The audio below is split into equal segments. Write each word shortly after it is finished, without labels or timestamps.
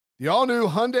The all-new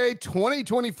Hyundai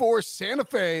 2024 Santa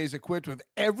Fe is equipped with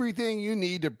everything you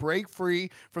need to break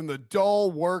free from the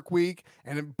dull work week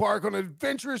and embark on an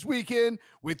adventurous weekend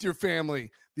with your family.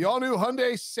 The all-new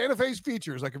Hyundai Santa Fe's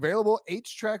features like available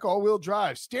H-Track all-wheel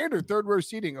drive, standard third-row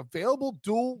seating, available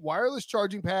dual wireless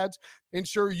charging pads,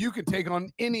 ensure you can take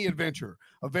on any adventure.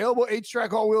 Available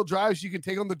H-Track all-wheel drives, you can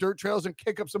take on the dirt trails and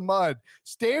kick up some mud.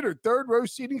 Standard third-row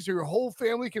seating so your whole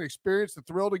family can experience the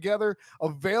thrill together.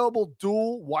 Available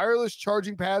dual wireless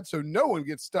charging pads so no one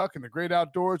gets stuck in the great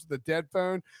outdoors with a dead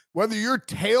phone. Whether you're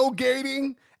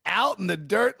tailgating out in the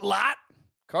dirt lot,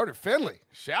 Carter Finley,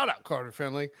 shout out Carter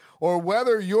Finley, or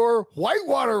whether you're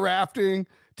whitewater rafting,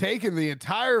 taking the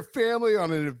entire family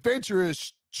on an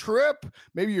adventurous trip,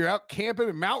 maybe you're out camping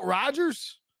at Mount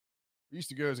Rogers. I used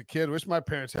to go as a kid. Wish my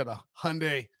parents had a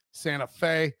Hyundai Santa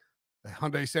Fe. The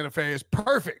Hyundai Santa Fe is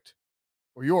perfect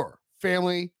for your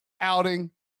family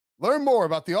outing. Learn more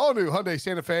about the all-new Hyundai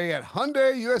Santa Fe at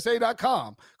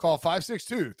HyundaiUSA.com. Call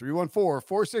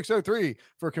 562-314-4603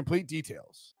 for complete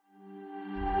details.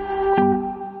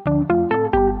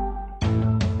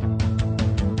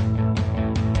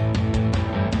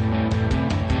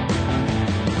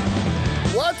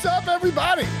 What's up,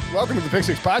 everybody? Welcome to the Pick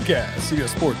Six Podcast, CBS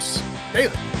Sports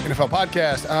Daily NFL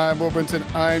Podcast. I'm Will Brinson.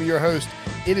 I'm your host.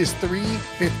 It is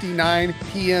 3:59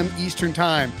 p.m. Eastern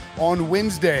Time on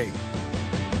Wednesday,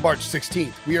 March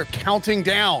 16th. We are counting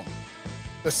down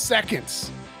the seconds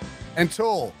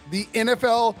until the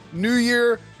NFL New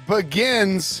Year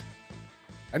begins.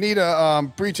 I need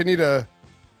a breach. I need an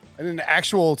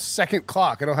actual second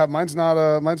clock. I don't have mine's not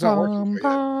working.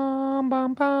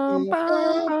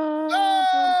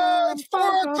 It's 4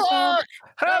 o'clock.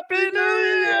 Happy New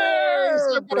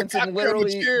Year! Brinson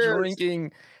literally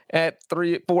drinking at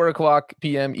 4 o'clock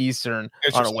p.m. Eastern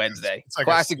on a Wednesday. It's like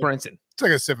classic Brinson. It's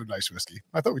like a sip of nice whiskey.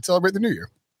 I thought we'd celebrate the New Year.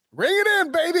 Ring it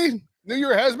in, baby. New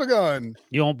Year has begun.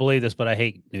 You won't believe this, but I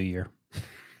hate New Year.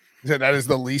 That is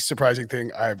the least surprising thing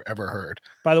I've ever heard.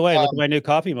 By the way, look at my new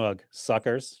coffee mug,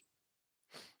 suckers.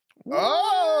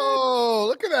 Oh,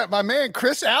 look at that. My man,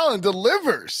 Chris Allen,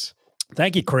 delivers.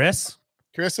 Thank you, Chris.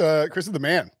 Chris is the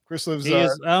man. Chris lives. He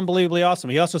is unbelievably awesome.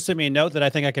 He also sent me a note that I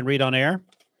think I can read on air.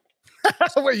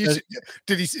 Wait,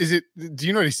 did he? Is it? Do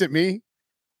you know what he sent me?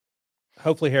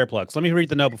 Hopefully, hair plugs. Let me read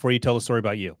the note before you tell the story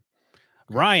about you.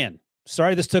 Ryan,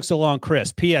 sorry this took so long.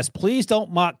 Chris, P.S. Please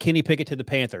don't mock Kenny Pickett to the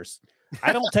Panthers.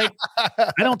 I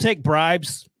don't take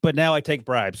bribes, but now I take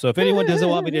bribes. So if anyone doesn't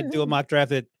want me to do a mock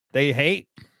draft that they hate,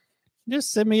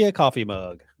 just send me a coffee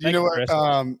mug. You know what?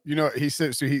 He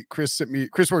said. So Chris sent me.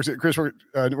 Chris works at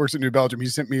New Belgium. He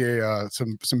sent me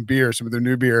some beer, some of their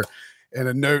new beer, and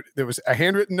a note. There was a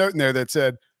handwritten note in there that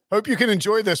said, "Hope you can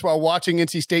enjoy this while watching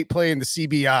NC State play in the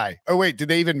CBI." Oh wait, did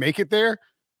they even make it there?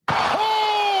 Up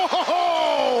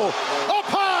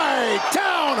high,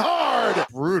 down hard.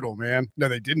 Brutal, man. No,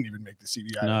 they didn't even make the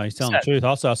CBI. No, he's telling the truth.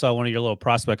 Also, I saw one of your little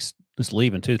prospects just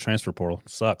leaving too. The transfer portal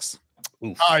sucks.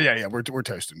 Oh yeah, we're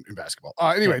toasting in basketball.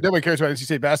 Anyway, nobody cares about NC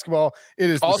State basketball. It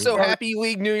is also happy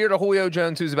League New Year to Julio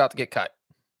Jones, who's about to get cut.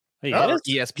 Hey,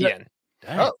 ESPN.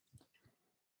 Oh.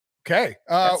 Okay.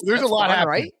 There's a lot happening,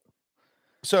 right?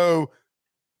 So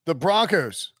the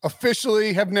Broncos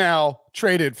officially have now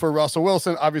traded for Russell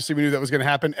Wilson. Obviously, we knew that was going to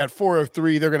happen. At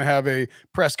 4:03, they're going to have a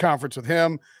press conference with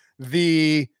him.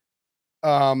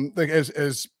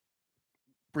 As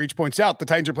Breach points out, the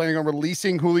Titans are planning on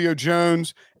releasing Julio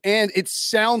Jones, and it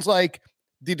sounds like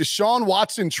the Deshaun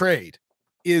Watson trade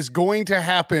is going to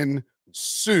happen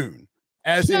soon.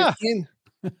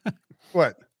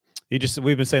 What?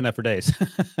 We've been saying that for days.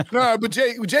 No, but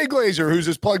Jay Glazer, who's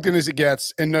as plugged in as it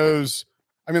gets and knows,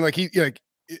 I mean,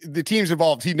 the team's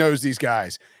involved. He knows these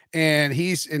guys, and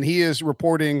he is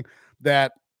reporting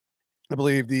that I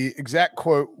believe the exact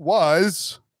quote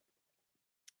was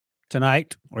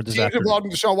tonight or this afternoon. Teams involved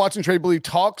in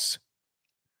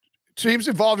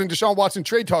Deshaun Watson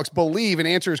trade believe an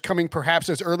answer is coming perhaps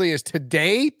as early as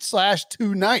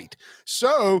today/tonight.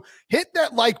 So hit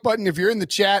that like button if you're in the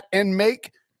chat and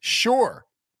make sure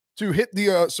to hit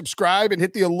the subscribe and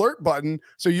hit the alert button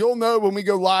so you'll know when we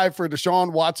go live for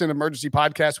Deshaun Watson emergency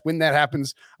podcast when that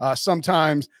happens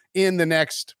sometimes in the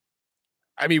next,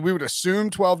 we would assume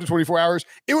 12 to 24 hours.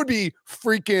 It would be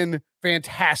freaking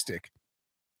fantastic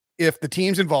if the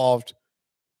teams involved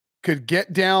could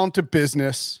get down to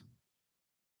business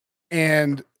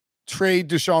and trade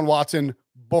Deshaun Watson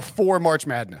before March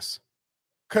Madness.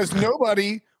 Because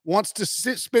nobody wants to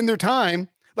spend their time.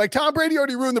 Like Tom Brady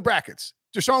already ruined the brackets.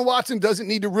 Deshaun Watson doesn't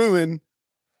need to ruin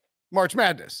March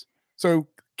Madness. So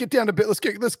get down to bit.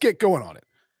 Let's get going on it.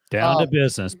 Down to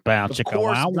business. Bow, chicka,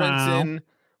 wow, wow.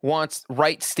 wants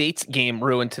Wright State's game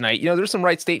ruined tonight. You know, there's some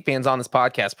Wright State fans on this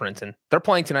podcast, Brinson. They're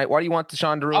playing tonight. Why do you want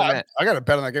Deshaun to ruin that? I got to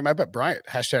bet on that game. I bet Bryant.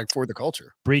 # for the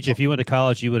culture. Breach, if you went to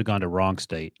college, you would have gone to wrong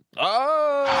state.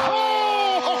 Oh!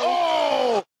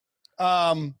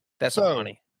 That's so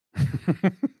funny.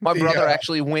 My brother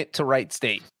actually went to Wright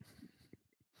State.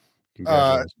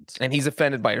 And he's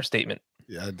offended by your statement.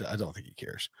 Yeah, I don't think he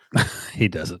cares. He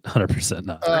doesn't. 100%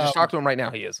 not. I just talked to him right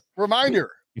now. He is. Reminder.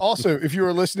 Also, if you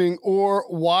are listening or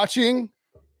watching,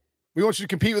 we want you to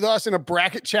compete with us in a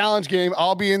bracket challenge game.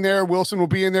 I'll be in there. Wilson will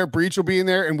be in there. Breach will be in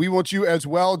there. And we want you as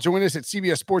well. Join us at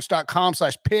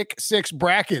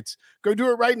cbssports.com/pick6brackets. Go do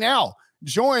it right now.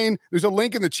 Join. There's a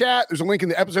link in the chat. There's a link in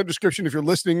the episode description if you're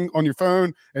listening on your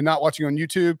phone and not watching on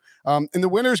YouTube. And the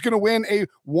winner is going to win a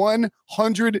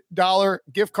 $100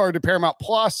 gift card to Paramount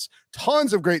Plus.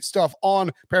 Tons of great stuff on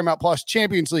Paramount Plus.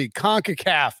 Champions League,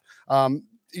 CONCACAF.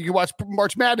 You can watch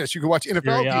March Madness. You can watch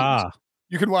NFL games.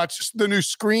 You can watch the new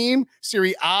Scream.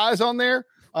 Serie A is on there.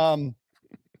 Tons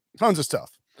of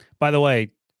stuff. By the way,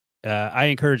 I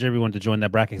encourage everyone to join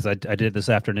that bracket because I did it this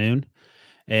afternoon.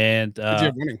 And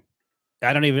winning.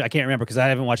 I can't remember because I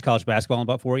haven't watched college basketball in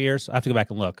about 4 years. I have to go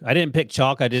back and look. I didn't pick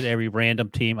chalk. I did every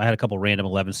random team. I had a couple random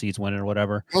 11 seeds winning or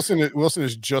whatever. Wilson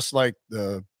is just like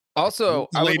the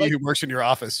lady who works in your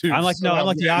office. I'm like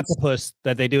the octopus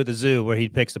that they do at the zoo where he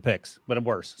picks the picks, but I'm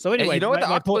worse. So anyway, you know what the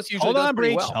octopus usually does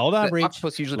pretty well. Hold on, Breach.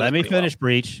 Let me finish,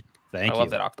 Breach. Thank you. I love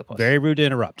that octopus. Very rude to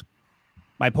interrupt.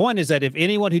 My point is that if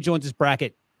anyone who joins this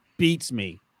bracket beats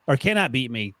me or cannot beat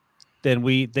me, then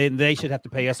they should have to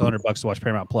pay us $100 to watch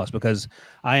Paramount Plus because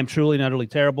I am truly and utterly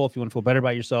terrible. If you want to feel better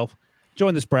about yourself,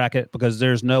 join this bracket because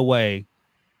there's no way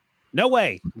I'm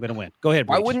going to win. Go ahead,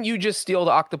 Breach. Why wouldn't you just steal the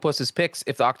octopus's picks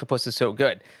if the octopus is so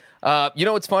good? You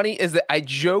know what's funny is that I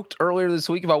joked earlier this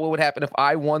week about what would happen if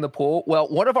I won the pool. Well,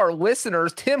 one of our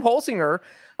listeners, Tim Holsinger,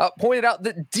 pointed out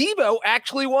that Devo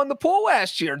actually won the pool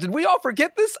last year. Did we all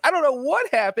forget this? I don't know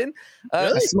what happened.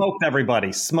 I smoked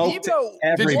everybody. Smoked Devo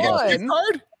everybody.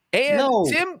 won.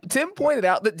 And Tim pointed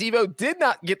out that Devo did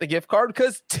not get the gift card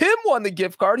because Tim won the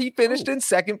gift card. He finished in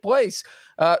second place.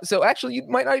 So actually, you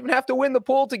might not even have to win the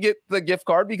pool to get the gift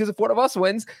card because if one of us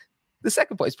wins, the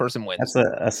second place person wins.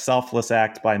 That's a selfless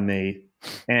act by me.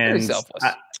 And very selfless.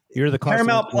 You're the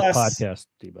Paramount Plus podcast,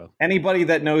 Devo. Anybody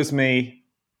that knows me,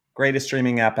 greatest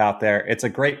streaming app out there. It's a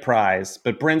great prize.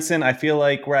 But Brinson, I feel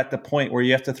like we're at the point where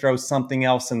you have to throw something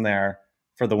else in there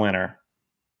for the winner.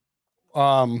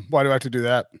 Why do I have to do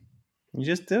that? You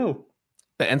just do.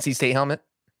 The NC State helmet?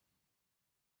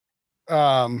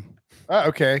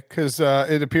 Okay, because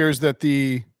it appears that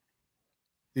the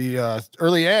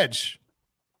Early Edge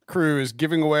crew is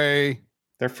giving away.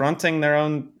 They're fronting their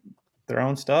own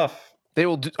stuff.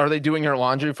 Are they doing your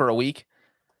laundry for a week?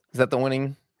 Is that the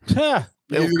winning? Yeah.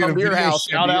 They'll come to your house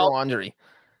and do your laundry.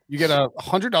 You get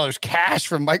 $100 cash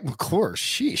from Mike McClure.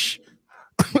 Sheesh.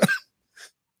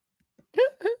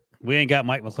 We ain't got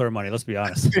Mike McClure money. Let's be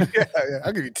honest. yeah,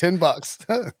 I'll give you $10.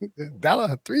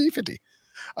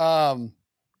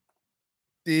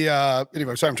 $3.50.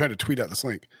 Anyway, sorry, I'm trying to tweet out this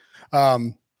link.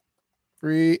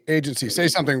 Free agency. Say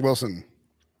something, Wilson.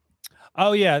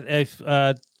 Oh yeah. If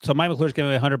so, Mike McClure's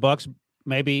giving away $100.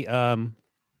 Maybe. What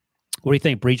do you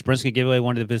think? Breach Brinson could give away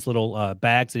one of his little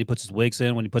bags that he puts his wigs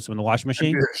in when he puts them in the washing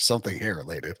machine. Something hair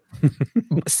related.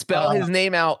 Spell his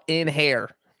name out in hair.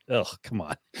 Oh, come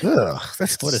on. Ugh,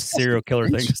 what a serial killer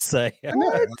thing to say.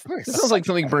 What? That sounds like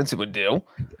something Brinson would do.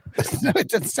 No, it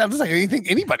doesn't sound like anything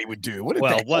anybody would do. One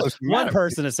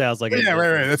person it sounds like. Yeah,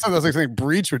 right. That sounds like something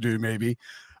Breach would do, maybe.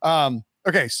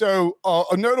 Okay, so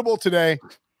a notable today,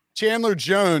 Chandler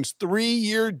Jones,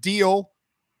 3-year deal,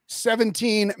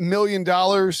 $17 million,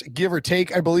 give or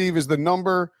take, I believe is the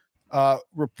number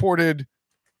reported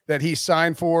that he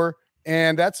signed for.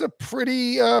 And that's a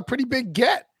pretty big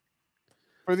get.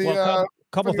 For the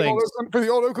couple things for the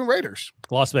old Oakland Raiders,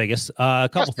 Las Vegas. A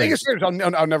couple things. Vegas Raiders,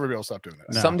 I'll never be able to stop doing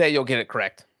that. No. Someday you'll get it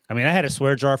correct. I mean, I had a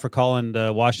swear jar for calling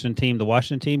the Washington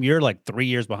team. You're like 3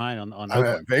 years behind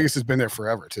on Vegas has been there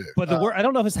forever too. But the word, I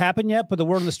don't know if it's happened yet, but the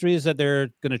word on the street is that they're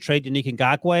going to trade Yannick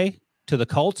Ngakoue to the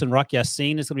Colts, and Rock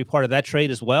Yassin is going to be part of that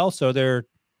trade as well. So they're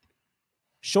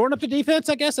shoring up the defense,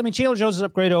 I guess. I mean, Chandler Jones is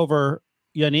upgrade over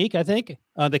Yannick, I think.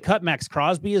 They cut Max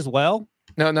Crosby as well.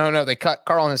 No. They cut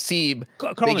Carl Nassib.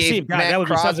 Carl Nassib. God, that would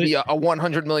Crosby be a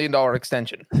 $100 million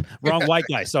extension. Wrong white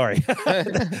guy. Sorry.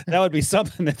 That would be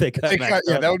something that they cut.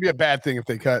 That would be a bad thing if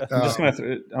they cut.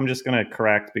 I'm just gonna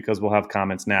correct because we'll have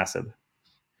comments. Nassib.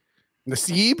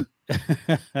 Nassib.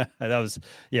 That was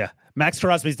Max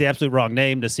Crosby's the absolute wrong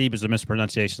name. Nassib is a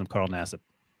mispronunciation of Carl Nassib.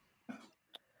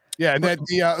 Yeah, and that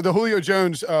the Julio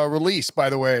Jones release, by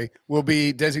the way, will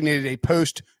be designated a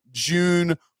post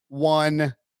June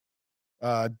one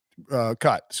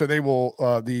cut. So they will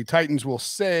the Titans will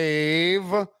save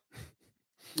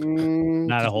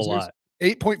Not a whole lot.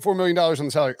 $8.4 million on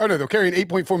the salary. Oh no, they'll carry an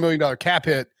 $8.4 million cap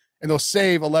hit, and they'll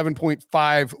save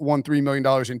 $11.513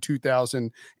 million in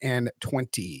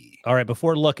 2020. All right,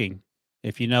 before looking,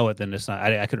 if you know it, then it's not.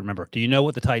 I couldn't remember. Do you know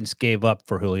what the Titans gave up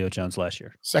for Julio Jones last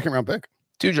year? Second round pick.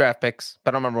 2 draft picks,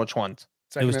 but I don't remember which ones.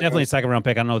 It was definitely a second round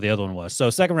pick. I don't know what the other one was. So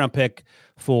second round pick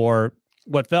for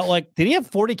what felt like. Did he have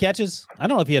 40 catches? I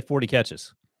don't know if he had 40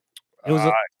 catches. It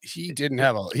was he didn't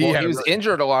have a. He was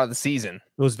injured a lot of the season.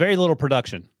 It was very little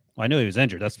production. Well, I knew he was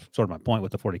injured. That's sort of my point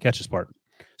with the 40 catches part.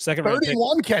 Second round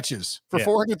 31 catches for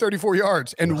 434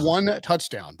 yards and 1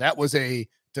 touchdown. That was a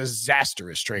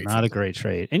disastrous trade. Not a great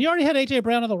trade. And you already had AJ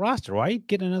Brown on the roster. Why are you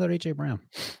getting another AJ Brown?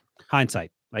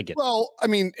 Hindsight, I get it. Well, I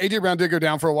mean, AJ Brown did go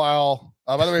down for a while.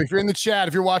 By the way, if you're in the chat,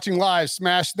 if you're watching live,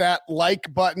 smash that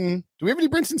like button. Do we have any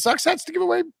Brinson Sucks hats to give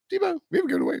away, Debo? We haven't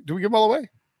given away. Do we give them all away?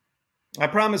 I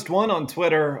promised one on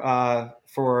Twitter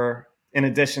for, in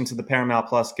addition to the Paramount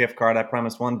Plus gift card, I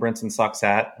promised one Brinson Sucks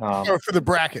hat. For the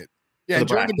bracket. Yeah,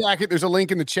 join the bracket. There's a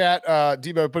link in the chat.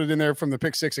 Debo put it in there from the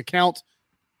Pick 6 account.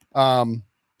 Okay,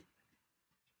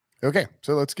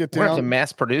 so let's get down. We're going to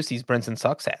mass produce these Brinson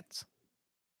Sucks hats.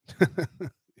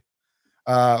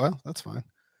 Well, that's fine.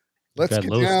 Let's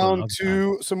get down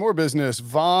to some more business.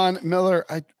 Von Miller,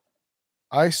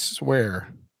 I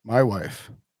swear, my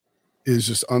wife is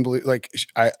just unbelievable. Like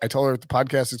I told her the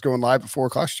podcast is going live at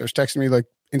 4:00. She starts texting me like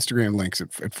Instagram links at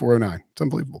 4:09. It's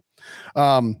unbelievable.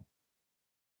 I'm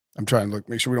trying to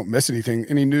make sure we don't miss anything,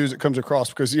 any news that comes across,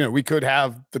 because we could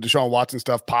have the Deshaun Watson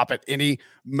stuff pop at any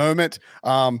moment.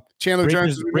 Chandler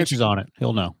Jones is on it.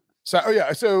 He'll know.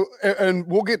 So and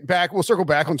we'll get back. We'll circle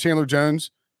back on Chandler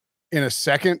Jones in a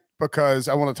second, because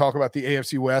I want to talk about the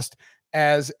AFC West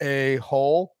as a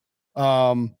whole.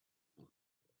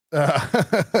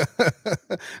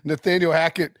 Nathaniel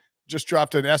Hackett just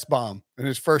dropped an S-bomb in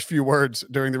his first few words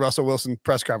during the Russell Wilson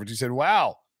press conference. He said,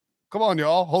 "Wow, come on,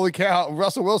 y'all. Holy cow,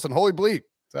 Russell Wilson, holy bleep."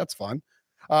 That's fun.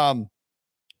 Von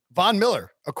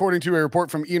Miller, according to a report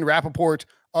from Ian Rappaport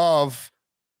of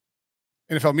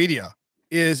NFL Media,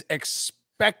 is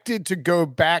expected to go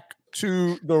back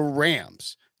to the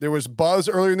Rams. There was buzz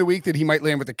earlier in the week that he might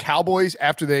land with the Cowboys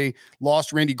after they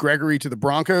lost Randy Gregory to the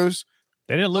Broncos.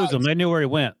 They didn't lose him. They knew where he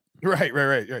went. Right.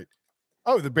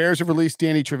 Oh, the Bears have released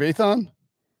Danny Trevathan.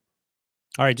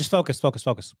 All right, just focus.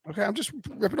 Okay, I'm just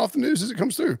ripping off the news as it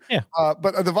comes through. Yeah.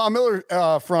 But the Von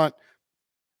Miller front,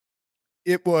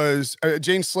 it was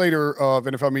Jane Slater of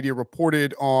NFL Media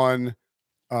reported on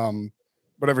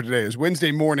whatever today is,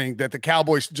 Wednesday morning, that the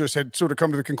Cowboys just had sort of come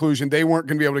to the conclusion they weren't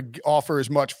going to be able to offer as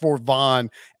much for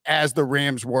Von as the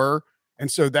Rams were.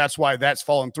 And so that's why that's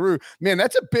fallen through. Man,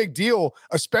 that's a big deal,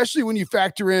 especially when you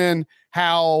factor in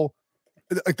how,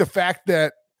 like, the fact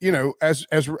that,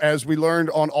 as we learned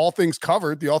on All Things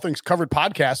Covered, the All Things Covered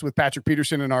podcast with Patrick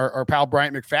Peterson and our pal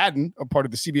Bryant McFadden, a part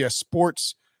of the CBS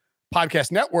Sports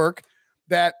Podcast Network,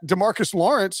 that DeMarcus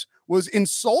Lawrence was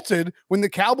insulted when the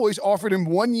Cowboys offered him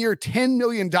 1 year, $10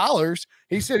 million.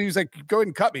 He said, he was like, "Go ahead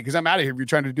and cut me because I'm out of here if you're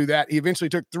trying to do that." He eventually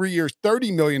took 3 years,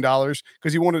 $30 million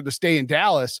because he wanted to stay in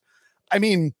Dallas. I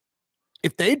mean,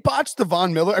 if they'd botched the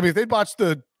Von Miller, if they'd botched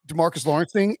the DeMarcus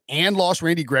Lawrence thing and lost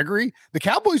Randy Gregory, the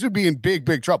Cowboys would be in big,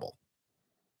 big trouble.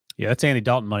 Yeah, that's Andy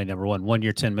Dalton money, number one. 1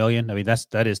 year, $10 million. I mean,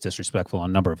 that is disrespectful on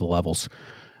a number of levels.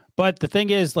 But the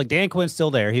thing is, like, Dan Quinn's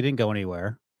still there. He didn't go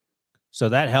anywhere. So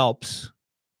that helps.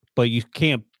 But you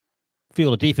can't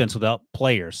field a defense without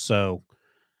players. So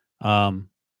I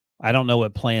don't know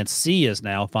what plan C is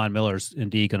now. Von Miller's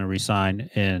indeed going to resign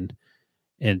in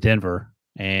Denver.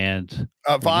 And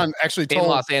Von actually told in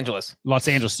Los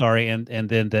Angeles, sorry. And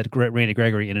then that Randy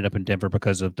Gregory ended up in Denver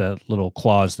because of the little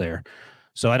clause there.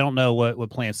 So I don't know what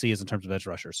plan C is in terms of edge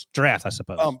rushers. Draft, I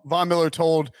suppose. Von Miller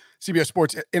told CBS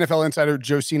Sports NFL insider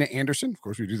Josina Anderson, of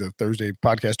course, we do the Thursday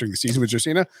podcast during the season with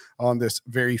Josina on this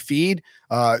very feed.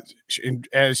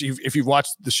 If you've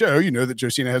watched the show, you know that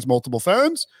Josina has multiple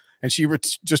phones. And she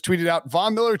just tweeted out,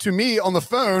 "Von Miller to me on the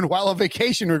phone while on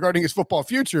vacation regarding his football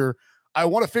future. I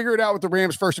want to figure it out with the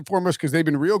Rams first and foremost because they've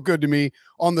been real good to me.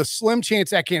 On the slim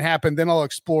chance that can't happen, then I'll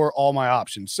explore all my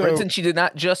options." So, Brinson, she did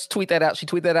not just tweet that out. She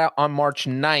tweeted that out on March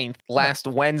 9th, last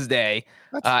Wednesday.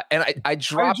 And I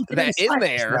dropped that in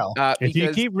there. If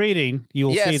you keep reading, you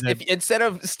will see that. Instead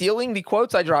of stealing the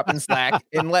quotes I dropped in Slack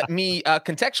and let me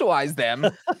contextualize them,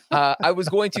 I was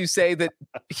going to say that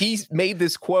he made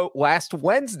this quote last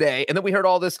Wednesday. And then we heard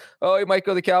all this, oh, he might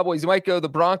go the Cowboys, he might go the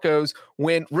Broncos,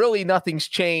 when really nothing's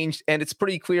changed. And it's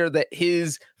pretty clear that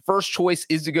his first choice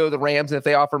is to go the Rams. And if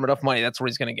they offer him enough money, that's where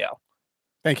he's going to go.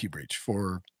 Thank you, Breach,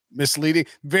 for misleading,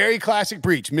 very classic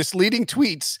Breech, misleading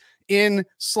tweets in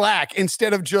Slack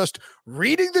instead of just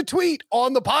reading the tweet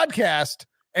on the podcast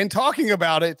and talking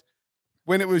about it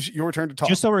when it was your turn to talk.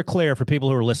 Just so we're clear for people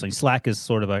who are listening, Slack is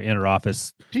sort of an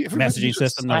inter-office messaging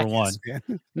system, number one.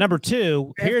 Number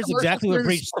two, here's exactly what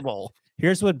Breech.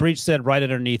 Here's what Breech said right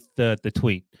underneath the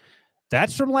tweet.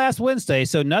 That's from last Wednesday,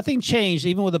 so nothing changed,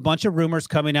 even with a bunch of rumors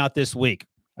coming out this week.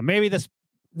 Maybe this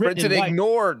Brenton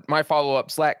ignored my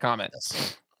follow-up Slack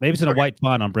comments. Maybe it's in a white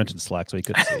font on Brenton's Slack, so he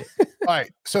couldn't see it. All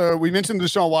right. So we mentioned the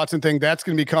Deshaun Watson thing. That's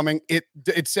going to be coming. It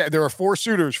said there are 4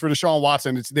 suitors for Deshaun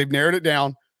Watson. They've narrowed it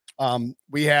down.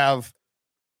 We have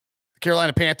the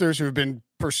Carolina Panthers, who have been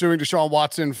pursuing Deshaun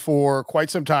Watson for quite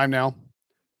some time now.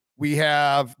 We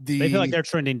have They feel like they're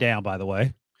trending down, by the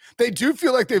way. They do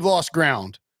feel like they've lost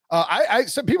ground.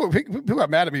 Some people got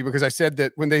mad at me because I said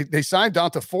that when they signed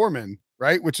Donta Foreman,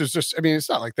 right? Which is just, I mean, it's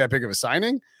not like that big of a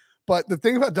signing. But the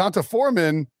thing about Donta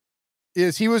Foreman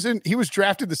is he was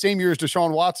drafted the same year as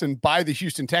Deshaun Watson by the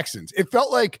Houston Texans. It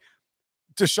felt like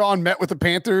Deshaun met with the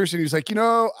Panthers and he was like,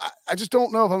 I just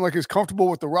don't know if I'm like as comfortable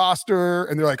with the roster.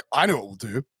 And they're like, I know what we'll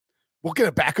do. We'll get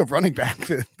a backup running back.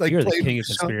 Like, you're the king of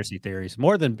conspiracy theories,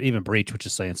 more than even Breech, which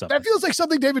is saying something. That feels like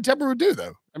something David Tepper would do,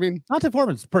 though. I mean, Donta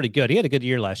Foreman's pretty good. He had a good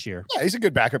year last year. Yeah, he's a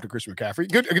good backup to Christian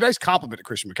McCaffrey. A nice compliment to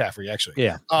Christian McCaffrey, actually.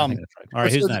 Yeah. I think that's right. All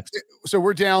right, who's next? So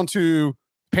we're down to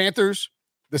Panthers,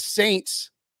 the Saints.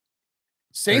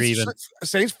 Saints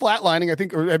flatlining, I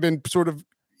think, or have been sort of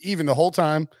even the whole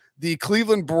time. The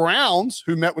Cleveland Browns,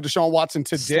 who met with Deshaun Watson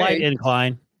today. Slight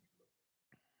incline.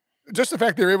 Just the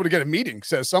fact they're able to get a meeting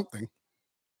says something.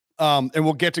 And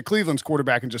we'll get to Cleveland's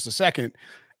quarterback in just a second.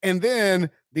 And then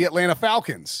the Atlanta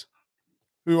Falcons,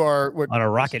 who are on a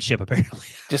rocket ship, apparently.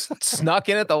 Just snuck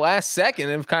in at the last second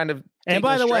and kind of. And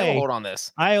by the way, hold on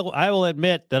this. I will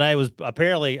admit that I was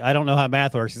apparently, I don't know how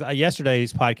math works.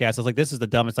 Yesterday's podcast, I was like, this is the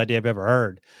dumbest idea I've ever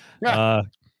heard. Yeah.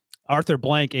 Arthur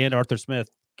Blank and Arthur Smith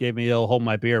gave me a hold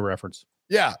my beer reference.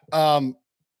 Yeah.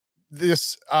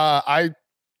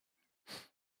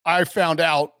 I found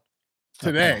out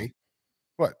today.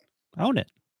 What? Own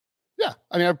it. Yeah.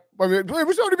 I mean, it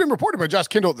was already been reported by Josh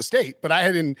Kendall at the State, but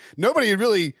nobody had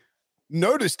really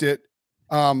noticed it.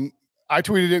 I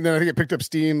tweeted it, and then I think it picked up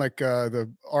steam, like the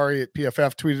Ari at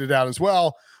PFF tweeted it out as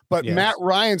well. But yes. Matt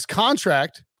Ryan's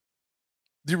contract,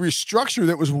 the restructure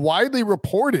that was widely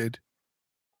reported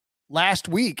last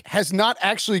week, has not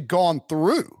actually gone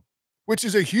through, which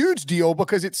is a huge deal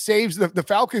because it saves the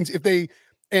Falcons if they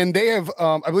have,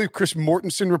 I believe Chris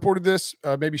Mortensen reported this,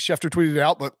 maybe Schefter tweeted it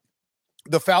out, but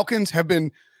the Falcons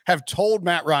have told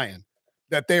Matt Ryan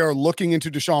that they are looking into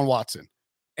Deshaun Watson.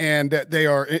 And that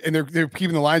they're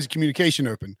keeping the lines of communication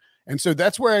open. And so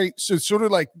that's where sort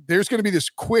of like there's going to be this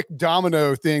quick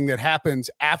domino thing that happens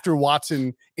after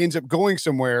Watson ends up going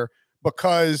somewhere,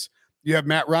 because you have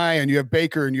Matt Ryan, you have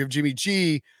Baker, and you have Jimmy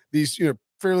G, these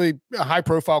fairly high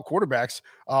profile quarterbacks,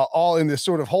 all in this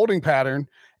sort of holding pattern.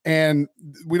 And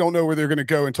we don't know where they're going to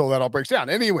go until that all breaks down.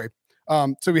 Anyway,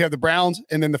 so we have the Browns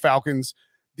and then the Falcons.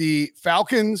 The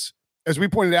Falcons, as we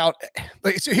pointed out,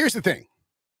 so here's the thing.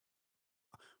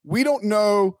 We don't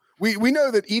know. We know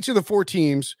that each of the 4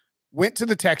 teams went to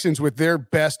the Texans with their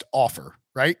best offer,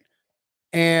 right?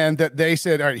 And that they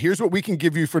said, all right, here's what we can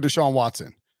give you for Deshaun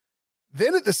Watson.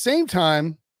 Then at the same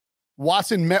time,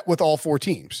 Watson met with all 4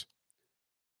 teams.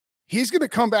 He's going to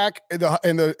come back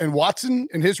and Watson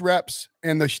and his reps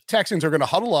and the Texans are going to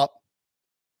huddle up.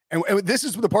 And this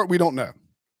is the part we don't know.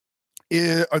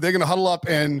 Are they going to huddle up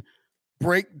and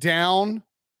break down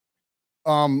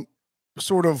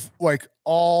sort of like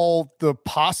all the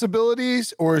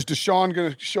possibilities, or is Deshaun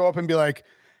going to show up and be like,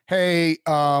 hey,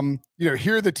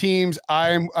 here are the teams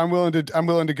I'm willing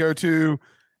to go to,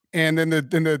 and then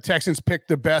the Texans pick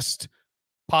the best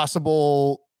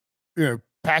possible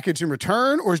package in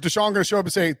return? Or is Deshaun going to show up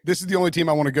and say, this is the only team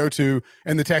I want to go to,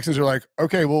 and the Texans are like,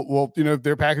 okay, well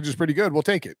their package is pretty good, we'll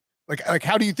take it. Like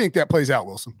how do you think that plays out,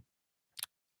 Wilson?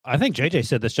 I think JJ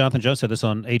said this, Jonathan Jones said this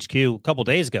on HQ a couple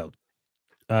days ago.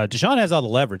 Deshaun has all the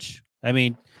leverage. I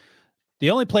mean, the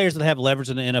only players that have leverage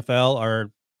in the NFL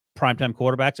are primetime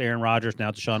quarterbacks. Aaron Rodgers,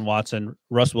 now Deshaun Watson.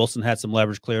 Russ Wilson had some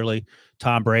leverage, clearly.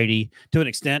 Tom Brady, to an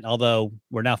extent, although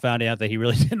we're now finding out that he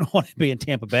really didn't want to be in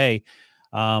Tampa Bay,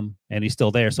 and he's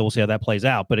still there, so we'll see how that plays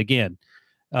out. But again,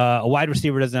 a wide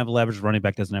receiver doesn't have leverage, running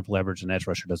back doesn't have leverage, and edge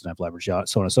rusher doesn't have leverage, so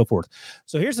on and so forth.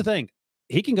 So here's the thing.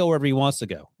 He can go wherever he wants to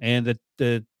go, and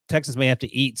the Texans may have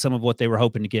to eat some of what they were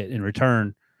hoping to get in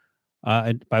return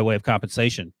by way of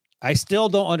compensation. I still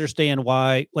don't understand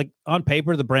why, like on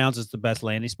paper, the Browns is the best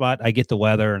landing spot. I get the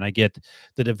weather and I get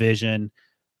the division.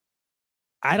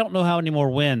 I don't know how many more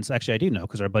wins. Actually, I do know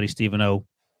because our buddy Stephen O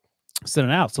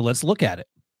sitting out. So let's look at it.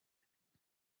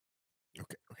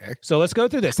 Okay. So let's go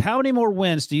through this. How many more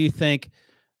wins do you think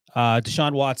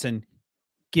Deshaun Watson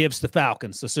gives the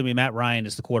Falcons, assuming Matt Ryan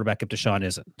is the quarterback if Deshaun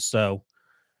isn't? So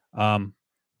I'll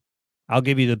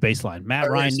give you the baseline. Matt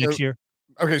Ryan next year.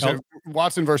 Okay, so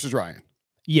Watson versus Ryan.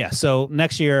 Yeah, so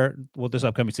next year, this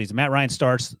upcoming season, Matt Ryan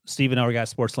starts. Stephen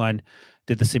Orgat Sportsline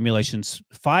did the simulations.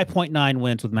 5.9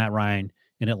 wins with Matt Ryan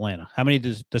in Atlanta. How many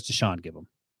does Deshaun give him?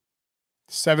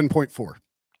 7.4.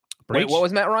 Wait, what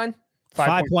was Matt Ryan?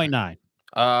 5.9.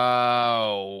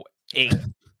 Oh, 8.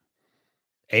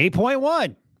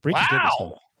 8.1.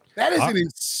 Wow. That is an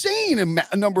insane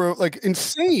number of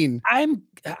insane. I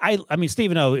mean,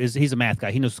 Stephen O he's a math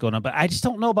guy. He knows what's going on, but I just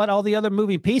don't know about all the other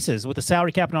moving pieces with the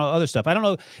salary cap and all the other stuff. I don't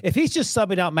know if he's just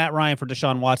subbing out Matt Ryan for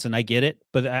Deshaun Watson. I get it,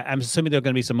 but I'm assuming there are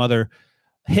going to be some other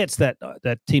hits that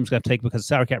team's going to take because of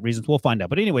salary cap reasons. We'll find out.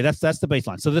 But anyway, that's the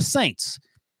baseline. So the Saints,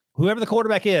 whoever the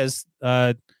quarterback is,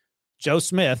 Joe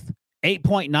Smith,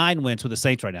 8.9 wins with the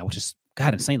Saints right now, which is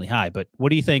insanely high. But what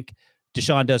do you think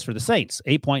Deshaun does for the Saints?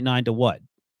 8.9 to what?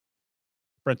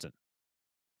 Brinson.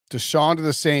 Deshaun to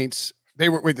the Saints.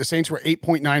 The Saints were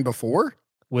 8.9 before?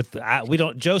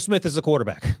 Joe Smith is the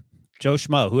quarterback. Joe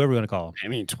Schmo, whoever we're going to call him. I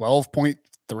mean,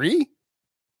 12.3?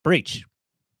 Breach.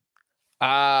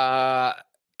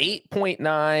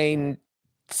 8.9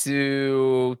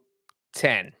 to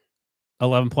 10.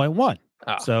 11.1.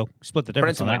 Oh. So split the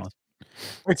difference on that one.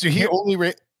 Wait, so he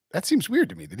only that seems weird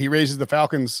to me that he raises the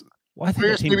Falcons. Well, I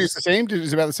think maybe it's the same.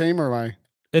 Is it about the same, or am I?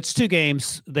 It's 2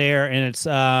 games there, and it's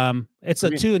a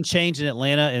 2 and change in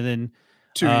Atlanta, and then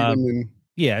 2 even.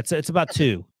 Yeah, it's about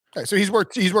 2. Okay, so he's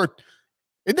worth. Isn't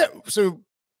that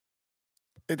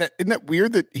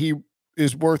weird that he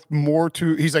is worth more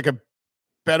to? He's like a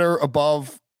better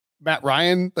above Matt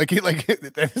Ryan.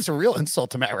 That's a real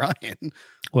insult to Matt Ryan.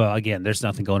 Well, again, there's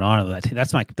nothing going on with that team.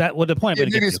 That's the point. Yeah,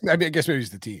 I guess maybe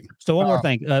it's the team. So one more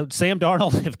thing, Sam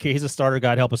Darnold, if he's a starter,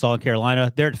 God help us all in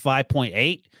Carolina, they're at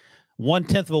 5.8,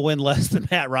 1/10 of a win less than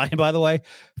Matt Ryan, by the way.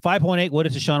 5.8. What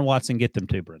did Deshaun Watson get them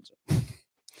to, Brinson?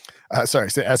 Sorry,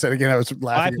 I said again. I was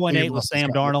laughing. 5.8 with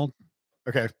Sam Darnold.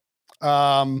 Okay.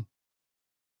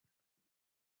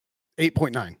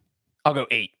 8.9. I'll go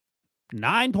 8.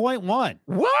 9.1.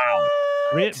 Wow.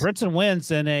 Brinson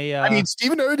wins in a. I mean,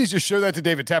 Stephen Odie just showed that to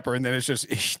David Tepper, and then it's just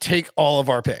take all of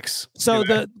our picks. So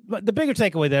the bigger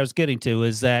takeaway that I was getting to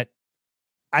is that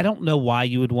I don't know why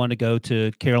you would want to go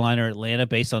to Carolina or Atlanta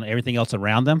based on everything else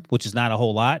around them, which is not a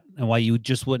whole lot, and why you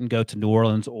just wouldn't go to New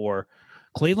Orleans or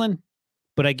Cleveland.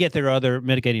 But I get there are other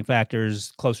mitigating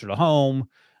factors closer to home.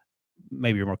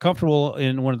 Maybe you're more comfortable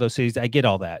in one of those cities. I get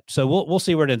all that. So we'll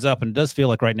see where it ends up. And it does feel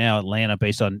like right now Atlanta,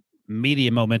 based on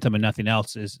media momentum and nothing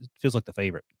else, feels like the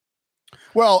favorite.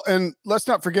 Well, and let's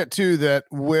not forget too that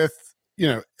with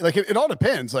it all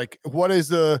depends. Like, what do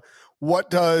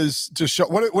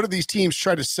these teams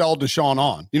try to sell Deshaun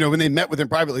on? When they met with him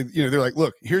privately, they're like,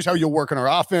 look, here's how you'll work on our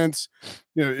offense.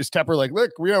 Is Tepper like,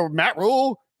 look, we have Matt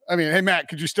Rule. I mean, hey, Matt,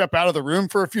 could you step out of the room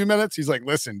for a few minutes? He's like,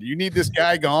 listen, do you need this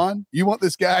guy gone? You want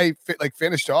this guy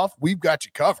finished off? We've got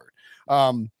you covered.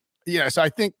 So I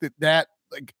think that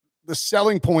the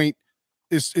selling point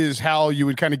is how you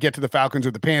would kind of get to the Falcons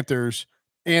or the Panthers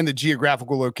and the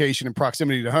geographical location and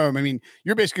proximity to home. I mean,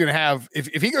 you're basically going to have,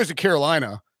 if he goes to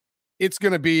Carolina, it's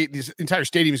going to be, this entire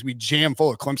stadium is going to be jam full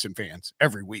of Clemson fans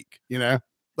every week,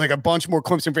 Like a bunch more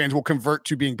Clemson fans will convert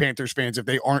to being Panthers fans if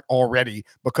they aren't already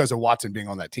because of Watson being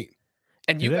on that team.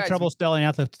 And you have trouble selling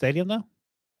out the stadium though?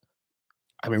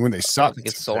 I mean, when they suck,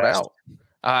 it's sold out.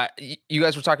 You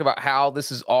guys were talking about how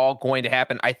this is all going to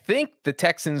happen. I think the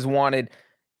Texans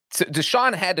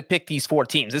Deshaun had to pick these 4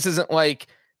 teams. This isn't like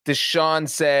Deshaun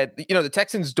said, the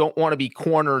Texans don't want to be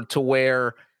cornered to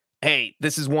where, hey,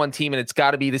 this is one team and it's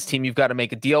got to be this team you've got to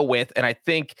make a deal with. And I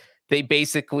think they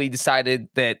basically decided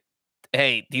that,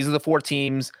 hey, these are the 4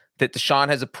 teams that Deshaun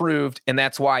has approved, and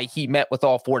that's why he met with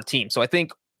all 4 teams. So I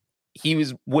think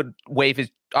he would waive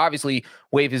his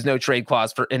no trade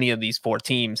clause for any of these 4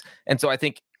 teams. And so I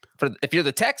think if you're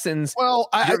the Texans, you're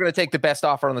going to take the best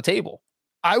offer on the table.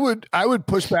 I would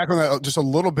push back on that just a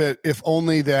little bit, if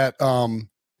only that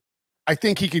I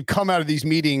think he could come out of these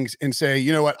meetings and say,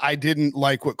 you know what, I didn't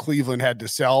like what Cleveland had to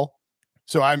sell.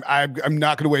 So I'm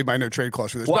not going to waive my no trade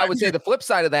clause for this. Well, I would say the flip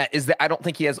side of that is that I don't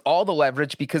think he has all the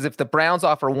leverage, because if the Browns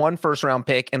offer 1 first-round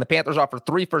pick and the Panthers offer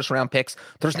 3 first-round picks,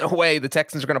 there's no way the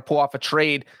Texans are going to pull off a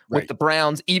trade with the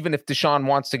Browns, even if Deshaun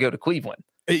wants to go to Cleveland.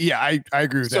 Yeah, I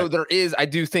agree with that. So I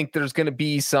do think there's going to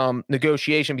be some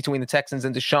negotiation between the Texans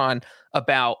and Deshaun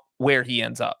about where he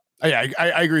ends up. Yeah,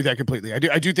 I agree with that completely.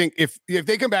 I do think if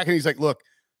they come back and he's like, look,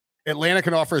 Atlanta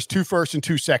can offer us 2 firsts and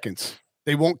 2 seconds.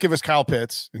 They won't give us Kyle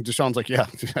Pitts. And Deshaun's like, yeah,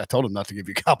 I told him not to give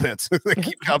you Kyle Pitts. They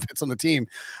keep Kyle Pitts on the team.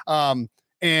 And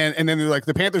then they're like,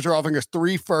 the Panthers are offering us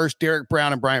 3 firsts, Derek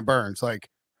Brown and Bryant Burns. Like,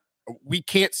 we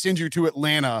can't send you to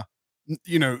Atlanta,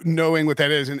 knowing what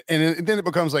that is. And then it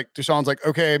becomes like, Deshaun's like,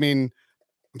 okay, I mean,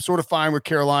 I'm sort of fine with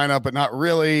Carolina, but not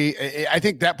really. I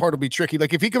think that part will be tricky.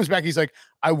 Like, if he comes back, he's like,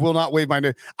 I will not waive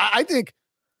my. I think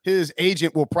his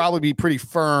agent will probably be pretty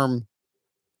firm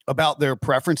about their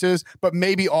preferences, but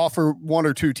maybe offer 1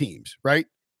 or 2 teams, right?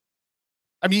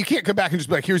 I mean, you can't come back and just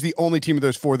be like, here's the only team of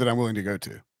those 4 that I'm willing to go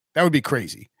to. That would be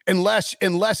crazy. Unless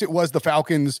it was the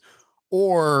Falcons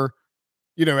or,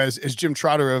 as Jim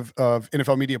Trotter of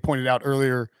NFL Media pointed out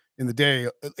earlier in the day,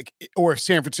 or if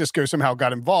San Francisco somehow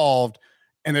got involved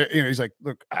and he's like,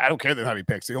 look, I don't care that how he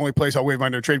picks. The only place I'll waive my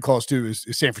no trade clause to is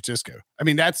San Francisco. I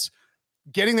mean, that's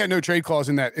getting that no trade clause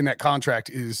in that contract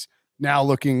is now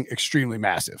looking extremely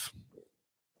massive.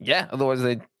 Yeah. Otherwise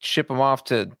they ship him off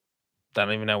to, I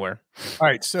don't even know where. All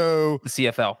right. So the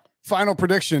CFL. Final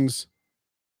predictions.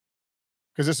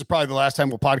 Because this is probably the last time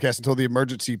we'll podcast until the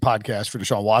emergency podcast for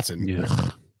Deshaun Watson. Yeah.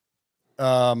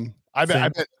 I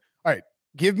bet. All right.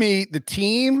 Give me the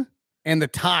team and the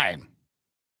time.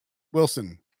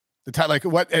 Wilson, the time, like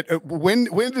what, when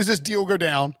does this deal go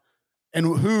down and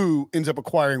who ends up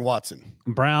acquiring Watson?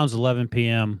 Browns, 11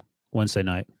 p.m. Wednesday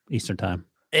night, Eastern time.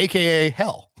 AKA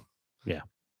hell. Yeah.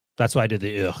 That's why I did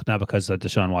the not because of the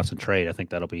Deshaun Watson trade. I think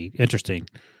that'll be interesting.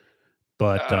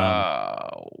 But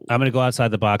I'm going to go outside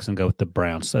the box and go with the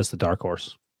Browns as the dark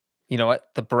horse. You know what?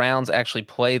 The Browns actually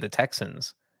play the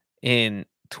Texans in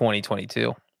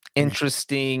 2022.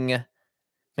 Interesting.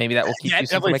 Maybe that will keep you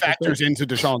definitely factors into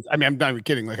Deshaun. I mean, I'm not even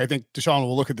kidding. Like, I think Deshaun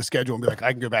will look at the schedule and be like,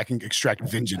 I can go back and extract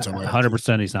vengeance on my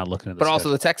 100%. He's not looking at the But also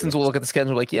the Texans will look at the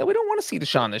schedule like, yeah, we don't want to see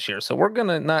Deshaun this year. So we're going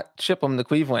to not ship him to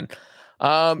Cleveland.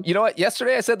 You know what?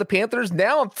 Yesterday I said the Panthers.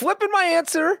 Now I'm flipping my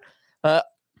answer.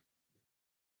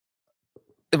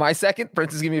 Am I second?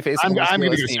 Prince is giving me a face. I'm going to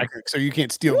go second, so you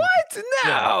can't steal. What?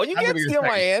 No, you can't steal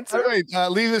my answer. Wait,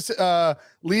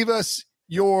 leave us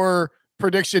your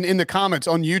prediction in the comments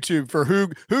on YouTube for who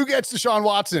gets Deshaun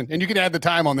Watson, and you can add the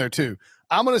time on there too.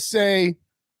 I'm going to say,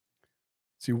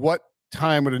 see what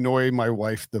time would annoy my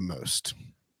wife the most.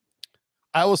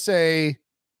 I will say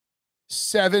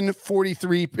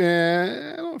 7:43.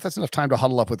 I don't know if that's enough time to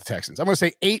huddle up with the Texans. I'm going to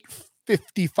say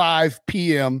 8:55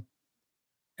 p.m.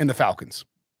 and the Falcons.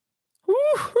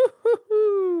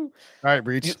 All right,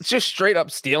 Breach. It's just straight up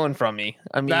stealing from me.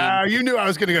 I mean, you knew I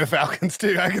was going to go Falcons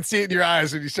too. I could see it in your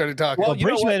eyes when you started talking. Well,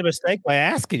 Breach made a mistake by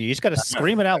asking you. You just got to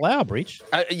scream it out loud, Breach.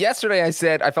 Yesterday, I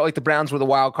said I felt like the Browns were the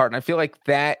wild card, and I feel like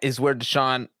that is where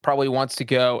Deshaun probably wants to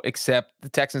go. Except the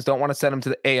Texans don't want to send him to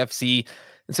the AFC,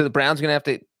 and so the Browns are going to have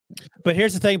to. But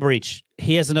here's the thing, Breach.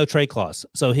 He has a no trade clause,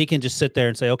 so he can just sit there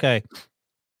and say, "Okay,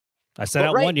 I set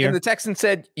out 1 year." And the Texans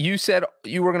said you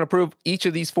were going to approve each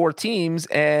of these 4 teams,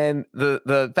 and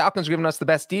the Falcons are giving us the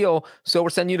best deal, so we're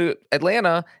sending you to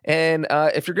Atlanta. And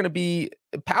if you're going to be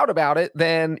proud about it,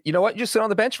 then you know what? You just sit on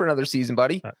the bench for another season,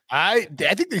 buddy. I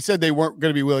think they said they weren't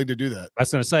going to be willing to do that. I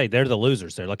was going to say they're the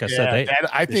losers there. Like I said,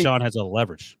 I think Deshaun has a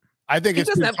leverage. I think he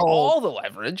doesn't have all the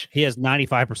leverage. He has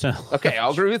 95%. Okay,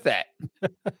 I'll agree with that.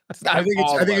 I think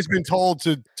it's been told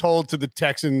to the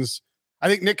Texans. I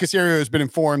think Nick Caserio has been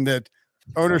informed that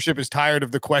ownership is tired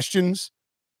of the questions,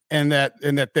 and that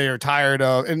they are tired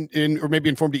of, or maybe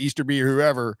informed to Easterby or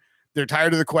whoever, they're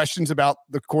tired of the questions about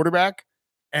the quarterback,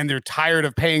 and they're tired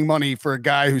of paying money for a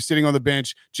guy who's sitting on the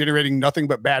bench generating nothing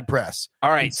but bad press.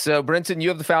 All right, so Brenton, you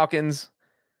have the Falcons.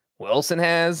 Wilson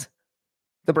has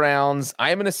the Browns.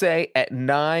 I am going to say at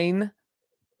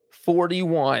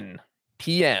 9:41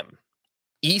 p.m.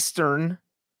 Eastern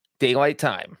Daylight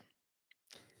Time,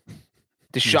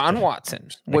 Deshaun Watson,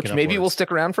 which maybe will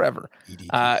stick around forever,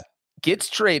 gets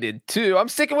traded to, I'm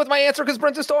sticking with my answer because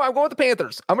Brenton stole. I'm going with the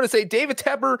Panthers. I'm going to say David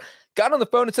Tepper got on the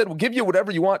phone and said, we'll give you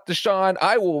whatever you want, Deshaun.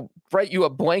 I will write you a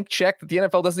blank check that the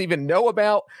NFL doesn't even know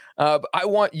about. I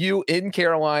want you in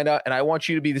Carolina, and I want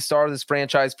you to be the star of this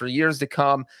franchise for years to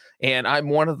come. And I'm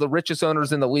one of the richest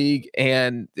owners in the league,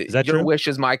 and your wish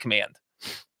is my command.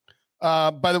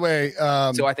 By the way,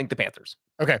 so I think the Panthers.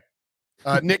 Okay.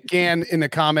 Nick Gann in the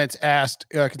comments asked,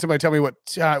 can somebody tell me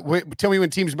when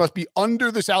teams must be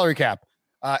under the salary cap?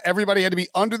 Everybody had to be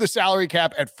under the salary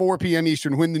cap at 4 p.m.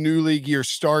 Eastern when the new league year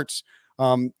starts.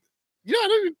 I'm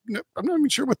not even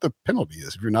sure what the penalty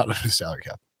is if you're not under the salary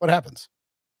cap. What happens?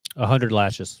 100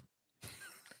 lashes.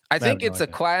 I think it's a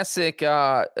classic,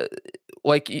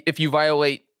 like if you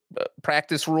violate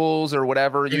practice rules or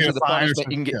whatever. You Usually get the fined or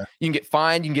punishment you something, can get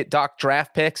fined, you can get docked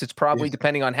draft picks. It's probably Yeah.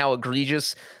 depending on how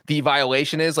egregious the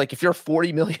violation is. Like if you're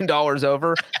 $40 million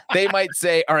over, they might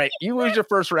say, all right, you lose your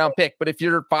first round pick. But if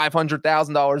you're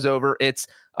 $500,000 over, it's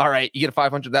all right, you get a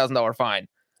 $500,000 fine.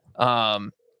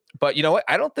 But you know what?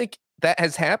 I don't think that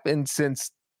has happened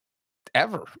since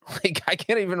ever. Like I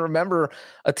can't even remember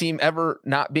a team ever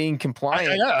not being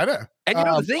compliant. I know. And you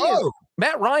know the thing is,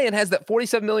 Matt Ryan has that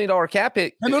 $47 million cap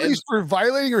hit. Penalties for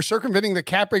violating or circumventing the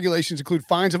cap regulations include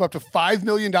fines of up to $5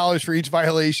 million for each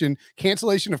violation,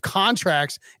 cancellation of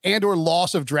contracts, and or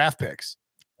loss of draft picks.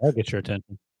 I'll get your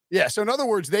attention. Yeah. So in other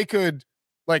words, they could,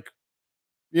 like,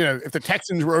 you know, if the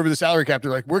Texans were over the salary cap,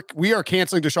 they're like, we are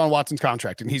canceling Deshaun Watson's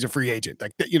contract and he's a free agent,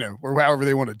 like, you know, or however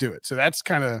they want to do it. So that's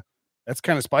kind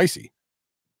of spicy.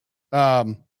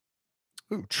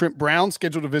 Trent Brown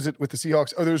scheduled a visit with the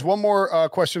Seahawks. Oh, there's one more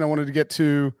question I wanted to get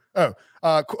to.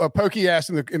 Pokey asked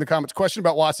in the comments, question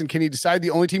about Watson. Can he decide the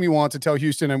only team he wants and tell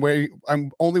Houston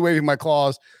I'm only waiving my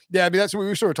clause? Yeah, I mean, that's what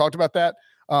we sort of talked about that.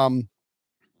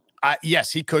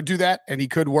 Yes, he could do that, and he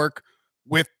could work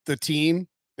with the team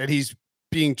that he's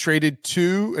being traded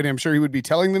to, and I'm sure he would be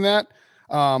telling them that.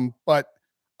 But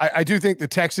I do think the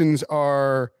Texans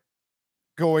are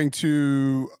going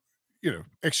to, you know,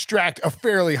 extract a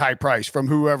fairly high price from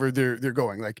whoever they're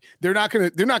going. Like they're not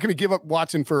gonna give up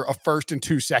Watson for a first and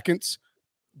 2 seconds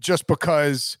just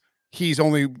because he's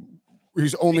only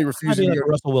refusing to go.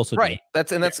 Russell Wilson. Right.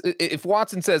 That's if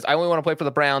Watson says I only want to play for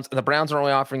the Browns and the Browns are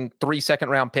only offering 3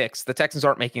 second-round picks, the Texans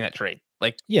aren't making that trade.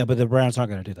 Like, yeah, but the Browns aren't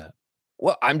going to do that.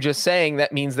 Well, I'm just saying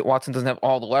that means that Watson doesn't have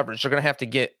all the leverage. They're going to have to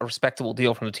get a respectable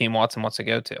deal from the team Watson wants to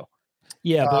go to.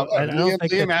 Yeah, but I don't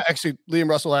think Liam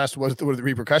Russell asked what are the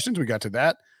repercussions. We got to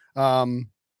that.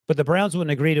 But the Browns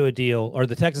wouldn't agree to a deal, or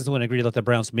the Texans wouldn't agree to let the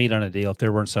Browns meet on a deal if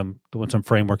there weren't some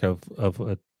framework of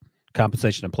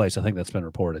compensation in place. I think that's been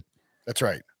reported. That's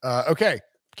right. Okay.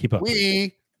 Keep up.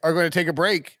 We are going to take a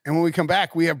break. And when we come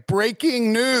back, we have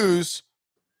breaking news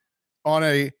on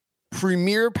a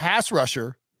premier pass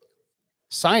rusher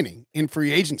signing in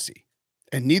free agency.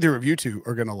 And neither of you two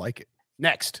are going to like it.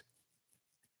 Next.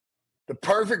 The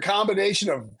perfect combination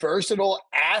of versatile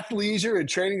athleisure and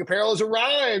training apparel has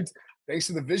arrived. Thanks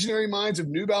to the visionary minds of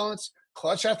New Balance,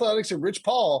 Clutch Athletics, and Rich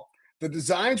Paul, the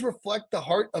designs reflect the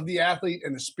heart of the athlete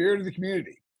and the spirit of the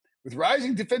community. With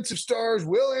rising defensive stars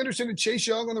Will Anderson and Chase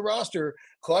Young on the roster,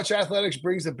 Clutch Athletics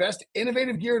brings the best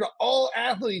innovative gear to all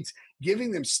athletes,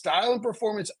 giving them style and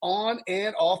performance on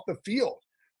and off the field.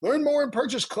 Learn more and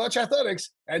purchase Clutch Athletics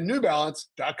at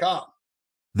newbalance.com.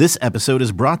 This episode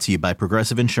is brought to you by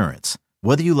Progressive Insurance.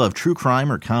 Whether you love true crime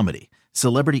or comedy,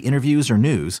 celebrity interviews or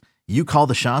news, you call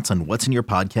the shots on what's in your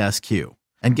podcast queue.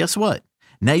 And guess what?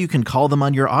 Now you can call them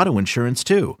on your auto insurance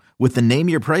too with the Name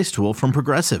Your Price tool from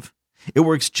Progressive. It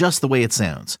works just the way it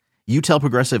sounds. You tell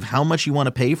Progressive how much you want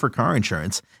to pay for car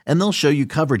insurance, and they'll show you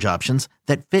coverage options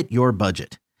that fit your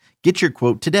budget. Get your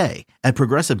quote today at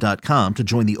Progressive.com to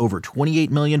join the over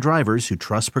 28 million drivers who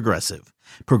trust Progressive.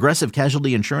 Progressive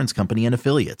Casualty Insurance Company and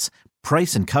Affiliates.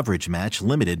 Price and coverage match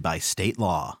limited by state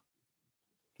law.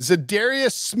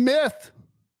 Zadarius Smith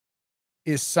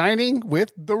is signing back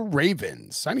with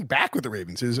the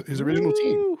Ravens, his original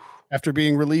team. After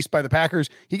being released by the Packers,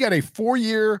 he got a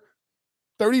 4-year,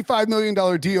 $35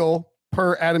 million deal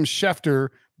per Adam Schefter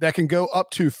that can go up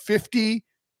to $50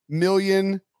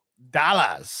 million.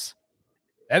 That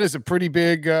is a pretty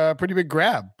big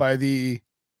grab by the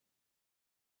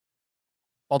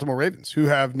Baltimore Ravens, who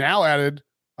have now added,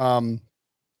 Marcus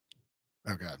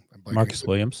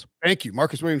Williams. Thank you.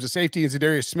 Marcus Williams, a safety, and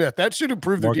Zadarius Smith. That should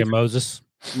improve their Morgan defense. Moses.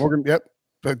 Morgan, yep.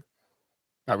 But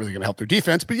not really going to help their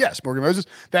defense. But yes, Morgan Moses.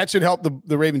 That should help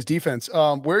the Ravens defense.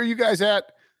 Where are you guys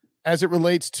at as it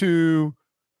relates to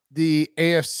the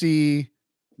AFC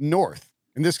North?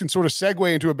 And this can sort of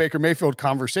segue into a Baker Mayfield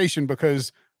conversation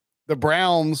because the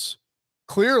Browns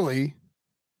clearly,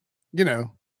 you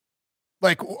know,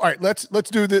 like, all right, let's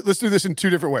do this. Let's do this in 2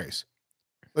 different ways.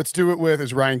 Let's do it with,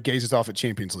 as Ryan gazes off at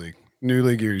Champions League, new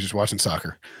league year. He's just watching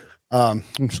soccer. I'm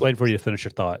just waiting for you to finish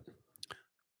your thought.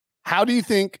 How do you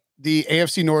think the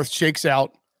AFC North shakes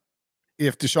out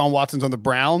if Deshaun Watson's on the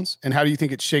Browns? And how do you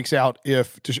think it shakes out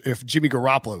if Jimmy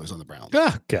Garoppolo is on the Browns?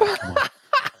 Oh, God, come on.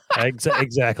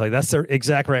 Exactly. That's the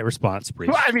exact right response.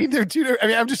 Well, I mean, they're 2 different. I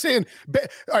mean, I'm just saying.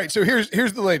 All right. So here's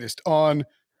the latest on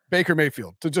Baker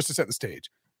Mayfield just to set the stage,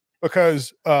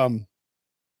 because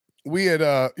we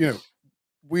had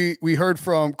we heard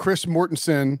from Chris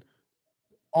Mortensen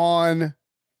on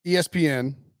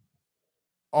ESPN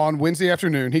on Wednesday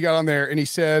afternoon. He got on there and he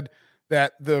said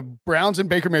that the Browns and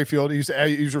Baker Mayfield, he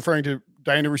was referring to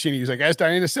Diana Rushini. He's like, as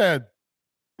Diana said,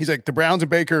 He's like, the Browns and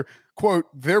Baker, quote,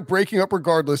 they're breaking up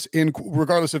regardless of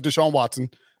Deshaun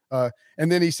Watson.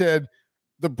 And then he said,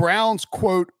 the Browns,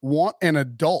 quote, want an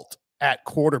adult at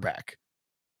quarterback.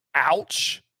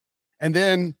 Ouch. And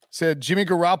then said, Jimmy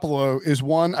Garoppolo is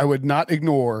one I would not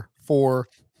ignore for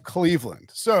Cleveland.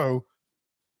 So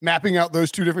mapping out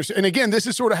those two different, and again, this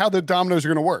is sort of how the dominoes are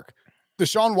going to work.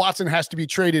 Deshaun Watson has to be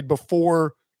traded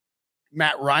before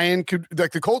Matt Ryan could,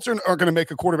 like the Colts aren't going to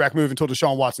make a quarterback move until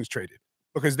Deshaun Watson's traded,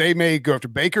 because they may go after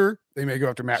Baker, they may go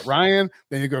after Matt Ryan,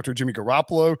 they may go after Jimmy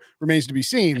Garoppolo. Remains to be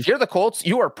seen. If you're the Colts,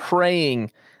 you are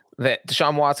praying that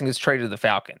Deshaun Watson gets traded to the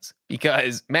Falcons,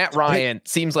 because Matt Ryan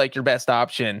seems like your best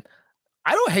option.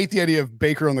 I don't hate the idea of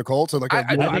Baker on the Colts. Like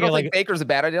I don't think Baker's a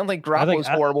bad idea. I don't think Garoppolo's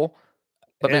horrible.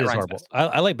 But Matt Ryan's horrible. best.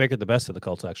 I like Baker the best of the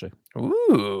Colts, actually.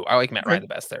 Ooh, I like Matt Ryan the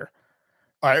best there.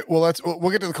 All right, well,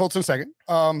 we'll get to the Colts in a second.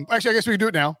 Actually, I guess we can do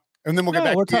it now, and then we'll get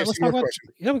back to the AFC North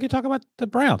question. Yeah, we can talk about the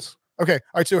Browns. Okay,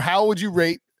 all right. So, how would you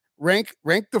rank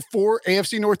the 4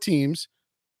 AFC North teams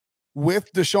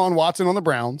with Deshaun Watson on the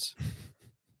Browns,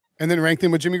 and then rank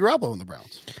them with Jimmy Garoppolo on the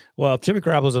Browns? Well, if Jimmy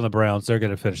Garoppolo's on the Browns, they're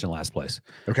going to finish in last place.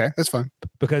 Okay, that's fine.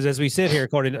 Because as we sit here,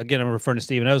 I'm referring to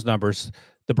Stephen O's numbers.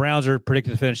 The Browns are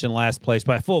predicted to finish in last place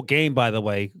by a full game, by the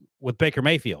way, with Baker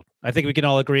Mayfield. I think we can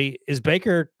all agree. Is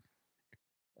Baker?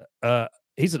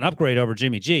 He's an upgrade over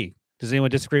Jimmy G. Does anyone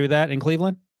disagree with that in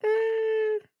Cleveland?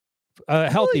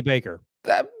 Healthy Baker.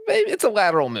 Maybe it's a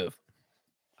lateral move.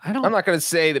 I'm not going to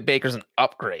say that Baker's an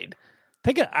upgrade.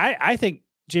 I think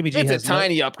Jimmy G has a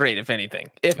tiny upgrade, if anything.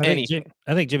 I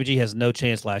think Jimmy G has no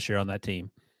chance last year on that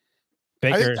team.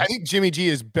 Baker, I think Jimmy G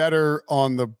is better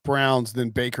on the Browns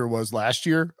than Baker was last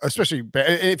year, especially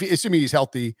if assuming he's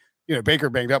healthy. You know,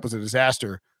 Baker banged up was a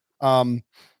disaster.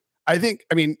 Anyway,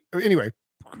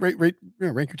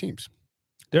 rank your teams.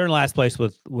 They're in last place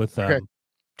with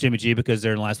Jimmy G because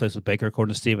they're in last place with Baker,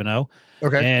 according to Stephen O.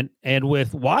 Okay, and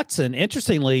with Watson,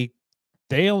 interestingly,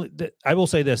 I will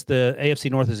say this: the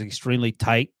AFC North is extremely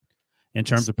tight in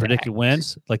terms of predicted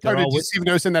wins. Like they're did Stephen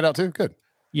O send that out too? Good.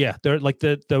 Yeah, they're like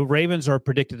the Ravens are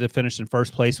predicted to finish in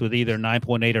first place with either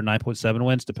 9.8 or 9.7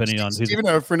 wins, depending on who. Stephen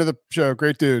O, friend of the show,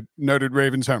 great dude, noted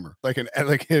Ravens homer, like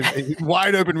a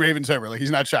wide open Ravens homer, like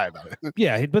he's not shy about it.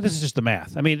 Yeah, but this is just the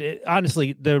math. I mean,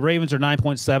 honestly, the Ravens are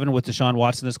 9.7 with Deshaun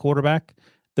Watson as quarterback.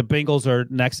 The Bengals are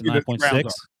next at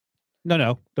 9.6.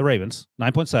 No, the Ravens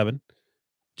 9.7.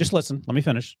 Just listen, let me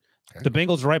finish. Okay. The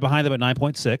Bengals are right behind them at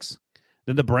 9.6.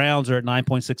 Then the Browns are at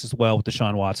 9.6 as well with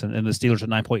Deshaun Watson, and the Steelers at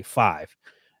 9.5.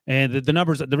 And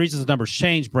the reasons the numbers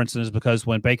change, Brinson, is because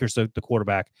when Baker's the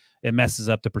quarterback, it messes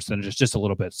up the percentages just a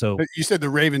little bit. So but you said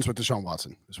the Ravens with Deshaun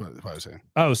Watson is what I was saying.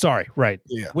 Oh, sorry. Right.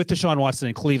 Yeah. With Deshaun Watson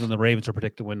in Cleveland, the Ravens are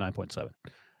predicted to win 9.7.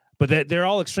 But they're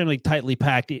all extremely tightly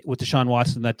packed with Deshaun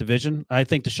Watson in that division. I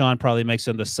think Deshaun probably makes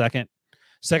them the second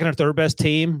or third best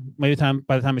team. Maybe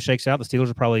by the time it shakes out, the Steelers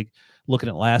are probably looking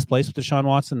at last place with Deshaun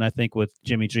Watson. And I think with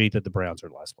Jimmy G that the Browns are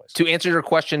last place. To answer your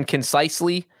question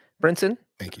concisely, Brinson.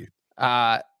 Thank you.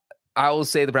 I will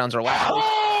say the Browns are last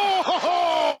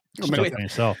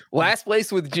place. Last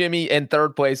place with Jimmy and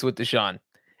third place with Deshaun.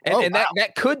 And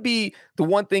that could be the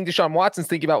one thing Deshaun Watson's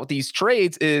thinking about with these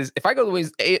trades is if I go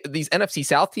to these NFC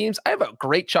South teams, I have a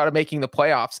great shot of making the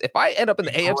playoffs. If I end up in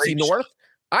the AFC North,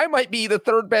 I might be the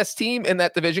third best team in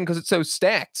that division because it's so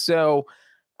stacked. So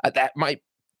that might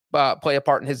play a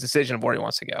part in his decision of where he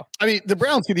wants to go. I mean, the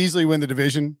Browns could easily win the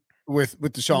division with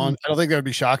Deshaun. I don't think that would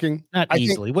be shocking. Not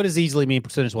easily. What does easily mean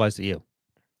percentage-wise to you?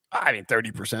 I mean,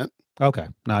 30%. Okay.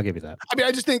 No, I'll give you that. I mean,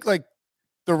 I just think like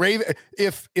the Raven,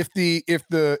 if they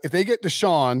get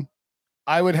Deshaun,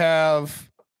 I would have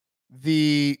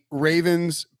the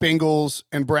Ravens, Bengals,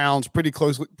 and Browns pretty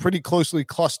closely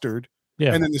clustered.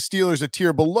 Yeah. And then the Steelers a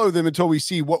tier below them until we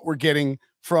see what we're getting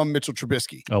from Mitchell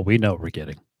Trubisky. Oh, we know what we're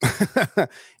getting.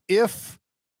 If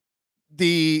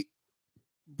the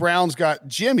Browns got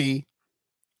Jimmy,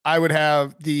 I would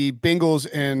have the Bengals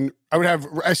and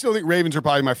I still think Ravens are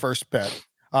probably my first bet.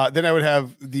 Then I would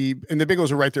have the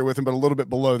Bengals are right there with him, but a little bit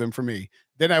below them for me.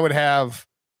 Then I would have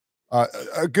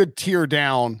a good tier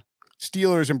down,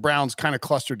 Steelers and Browns kind of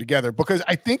clustered together, because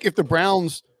I think if the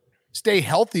Browns stay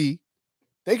healthy,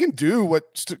 they can do what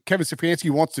Kevin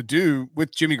Stefanski wants to do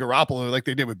with Jimmy Garoppolo, like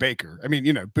they did with Baker. I mean,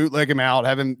 bootleg him out,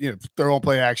 have him, throw on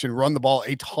play action, run the ball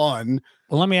a ton.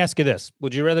 Well, let me ask you this.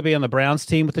 Would you rather be on the Browns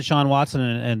team with Deshaun Watson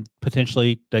and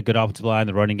potentially the good offensive line,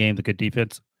 the running game, the good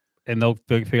defense, and they'll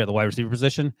figure out the wide receiver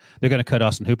position? They're going to cut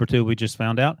Austin Hooper too, we just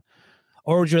found out.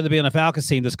 Or would you rather be on a Falcons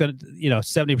team that's going to,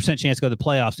 70% chance to go to the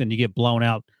playoffs and you get blown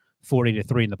out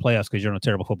 40-3 in the playoffs because you're on a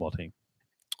terrible football team?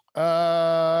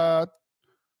 I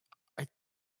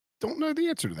don't know the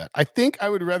answer to that. I think I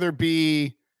would rather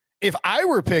be, if I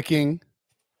were picking,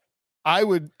 I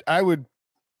would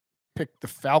pick the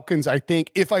Falcons. I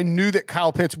think if I knew that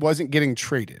Kyle Pitts wasn't getting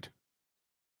traded,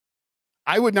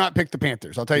 I would not pick the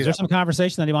Panthers. I'll tell you Is there that. some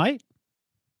conversation that he might?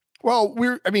 Well,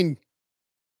 what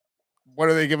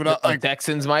are they giving up? The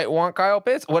Texans might want Kyle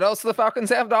Pitts. What else do the Falcons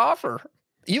have to offer?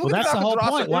 You look at that's the Falcons whole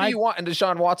roster, point. what Why- do you want in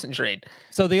Deshaun Watson trade?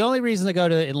 So the only reason to go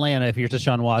to Atlanta if you're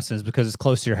Deshaun Watson is because it's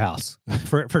close to your house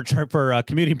for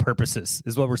commuting purposes,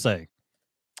 is what we're saying.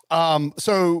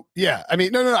 So yeah,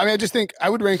 no. I just think I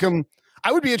would rank them.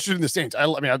 I would be interested in the Saints.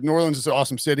 New Orleans is an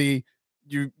awesome city.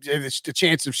 It's the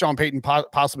chance of Sean Payton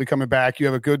possibly coming back. You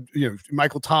have a good,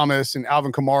 Michael Thomas and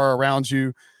Alvin Kamara around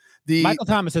you. Michael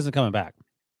Thomas isn't coming back.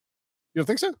 You don't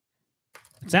think so?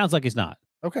 It sounds like he's not.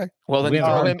 Okay. Well, then We you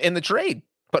have- throw him in the trade.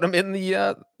 Put him in the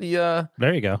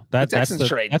There you go. That's Texans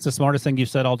trade. That's the smartest thing you've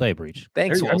said all day, Breach.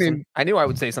 Thanks, I Wilson. mean- I knew I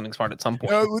would say something smart at some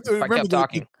point. If I Remember kept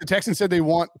talking. the Texans said they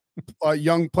want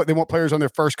they want players on their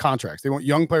first contracts. They want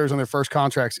young players on their first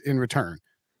contracts in return.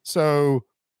 So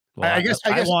Well, I guess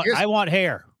I want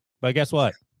hair, but guess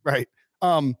what? right.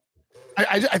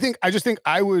 I just think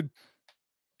I would,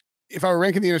 if I were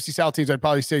ranking the NFC South teams, I'd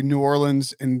probably say New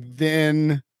Orleans and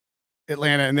then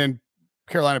Atlanta and then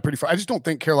Carolina pretty far. I just don't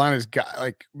think Carolina's got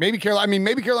maybe Carolina.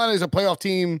 Maybe Carolina is a playoff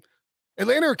team.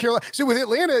 Atlanta or Carolina. So with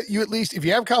Atlanta, you at least, if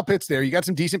you have Kyle Pitts there, you got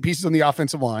some decent pieces on the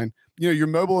offensive line. You're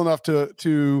mobile enough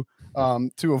to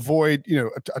avoid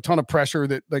a ton of pressure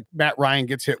that like Matt Ryan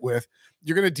gets hit with.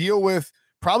 You're going to deal with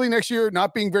probably next year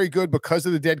not being very good because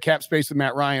of the dead cap space with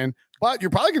Matt Ryan. But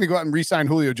you're probably going to go out and re-sign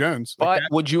Julio Jones. But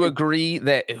would you agree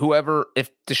that if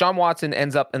Deshaun Watson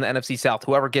ends up in the NFC South,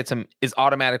 whoever gets him is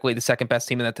automatically the second best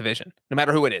team in that division, no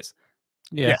matter who it is?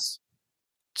 Yes.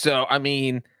 So,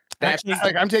 that's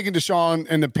Actually, I'm taking Deshaun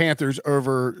and the Panthers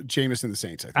over Jameis and the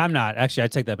Saints. I think. I'm not. Actually, I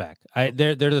take that back.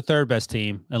 They're the third best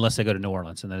team unless they go to New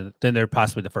Orleans, and then they're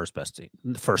possibly the first best team.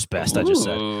 The first best, I just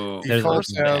said. Ooh, They're the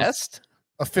first have- best.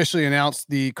 Officially announced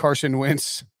the Carson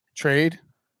Wentz trade,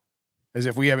 as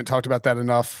if we haven't talked about that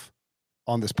enough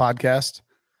on this podcast.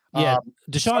 Yeah,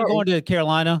 Deshaun so- going to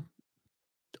Carolina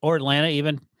or Atlanta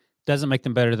even doesn't make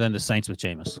them better than the Saints with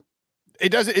Jameis. It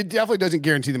definitely doesn't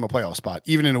guarantee them a playoff spot,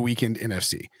 even in a weakened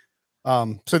NFC.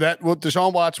 So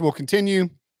Deshaun Watson will continue.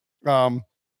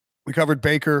 We covered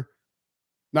Baker,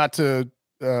 not to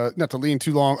lean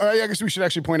too long. I guess we should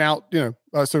actually point out,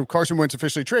 so Carson Wentz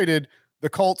officially traded. The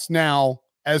Colts now,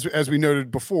 as we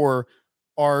noted before,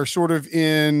 are sort of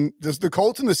in the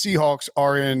Colts and the Seahawks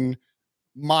are in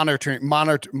monitoring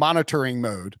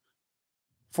mode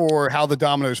for how the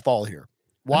dominoes fall here.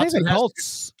 I think Watson the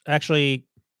Colts actually.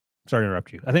 Sorry to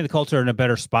interrupt you. I think the Colts are in a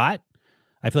better spot.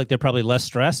 I feel like they're probably less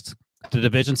stressed. The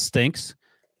division stinks,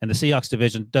 and the Seahawks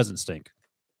division doesn't stink.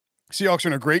 Seahawks are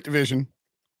in a great division.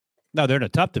 No, they're in a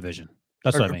tough division.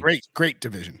 That's what I mean. Great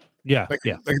division. Yeah,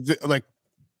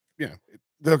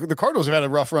 The Cardinals have had a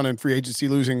rough run in free agency,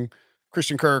 losing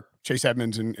Christian Kirk, Chase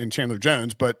Edmonds, and Chandler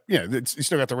Jones. But you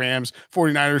still got the Rams.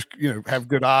 49ers, have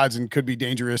good odds and could be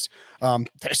dangerous.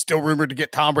 They're still rumored to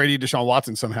get Tom Brady, Deshaun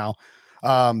Watson somehow.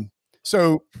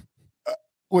 So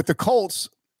with the Colts,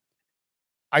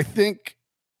 I think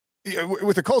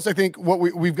what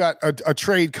we've got a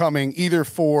trade coming either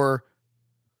for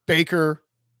Baker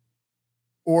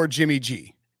or Jimmy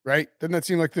G, right? Doesn't that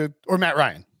seem like or Matt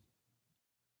Ryan?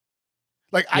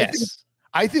 Yes.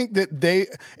 I think that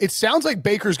it sounds like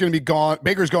Baker's going to be gone.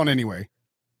 Baker's gone anyway.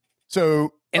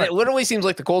 So, And it literally seems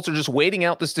like the Colts are just waiting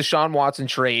out this Deshaun Watson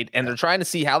trade, and they're trying to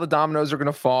see how the dominoes are going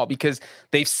to fall because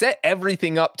they've set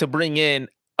everything up to bring in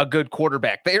a good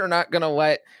quarterback. They are not going to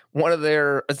let one of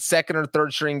their second or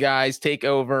third string guys take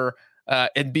over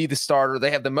and be the starter.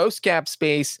 They have the most cap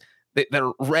space.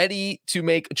 They're ready to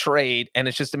make a trade, and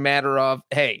it's just a matter of,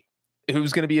 hey,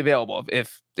 who's going to be available?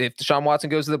 If Deshaun Watson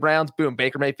goes to the Browns, boom,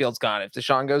 Baker Mayfield's gone. If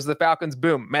Deshaun goes to the Falcons,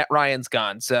 boom, Matt Ryan's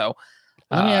gone. So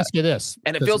let me ask you this.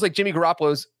 and it feels like Jimmy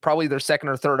Garoppolo's probably their second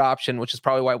or third option, which is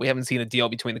probably why we haven't seen a deal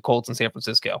between the Colts and San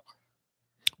Francisco.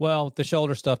 Well, the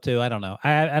shoulder stuff too. I don't know.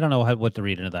 I don't know what to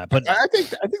read into that. But I think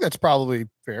that's probably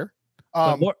fair.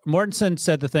 Mortensen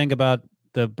said the thing about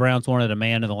the Browns wanted a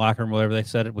man in the locker room, whatever they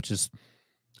said it, which is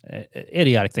an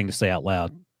idiotic thing to say out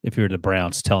loud. If you're the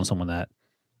Browns telling someone that,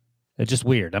 it's just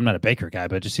weird. I'm not a Baker guy,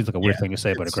 but it just seems like a weird thing to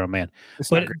say about a grown man.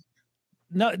 But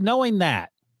knowing that,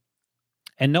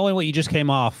 and knowing what you just came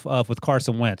off of with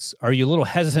Carson Wentz, are you a little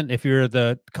hesitant if you're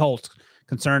the Colts,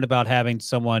 concerned about having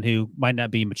someone who might not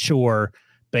be mature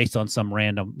based on some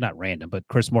not random, but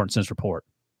Chris Mortensen's report?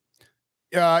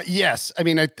 Yes. I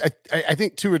mean, I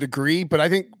think to a degree, but I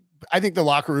think the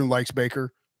locker room likes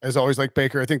Baker, has always liked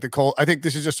Baker. I think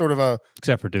this is just sort of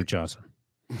except for Duke Johnson.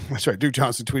 That's right. Duke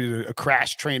Johnson tweeted a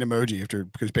crash train emoji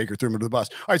because Baker threw him under the bus.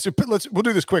 All right, so we'll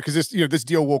do this quick because this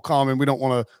deal will come and we don't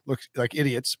want to look like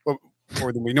idiots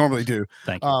more than we normally do.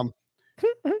 Thank you.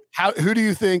 Who do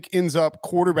you think ends up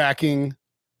quarterbacking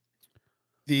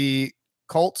the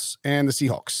Colts and the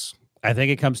Seahawks? I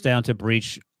think it comes down to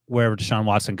breach wherever Deshaun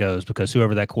Watson goes, because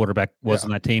whoever that quarterback was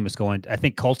on that team is going. I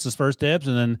think Colts is first dibs,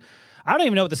 and then I don't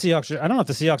even know what the Seahawks are. I don't know if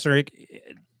the Seahawks are.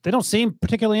 They don't seem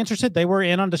particularly interested. They were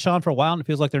in on Deshaun for a while, and it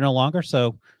feels like they're no longer.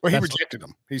 So, well, he rejected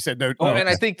them. He said no. And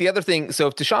I think the other thing. So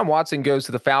if Deshaun Watson goes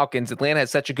to the Falcons, Atlanta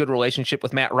has such a good relationship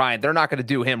with Matt Ryan. They're not going to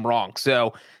do him wrong.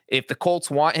 So if the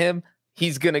Colts want him,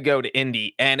 he's going to go to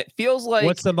Indy. And it feels like,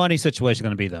 what's the money situation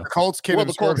going to be though? The Colts can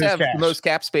the Colts have the most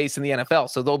cap space in the NFL,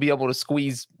 so they'll be able to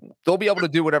squeeze. They'll be able to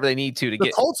do whatever they need to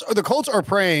get. The Colts are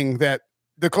praying that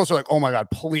the Colts are like, oh my God,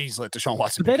 please let Deshaun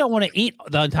Watson. But they don't want to eat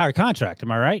the entire contract.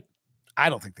 Am I right? I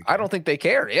don't think they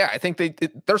care. Yeah, I think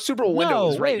their Super Bowl window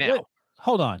is right now. Wait.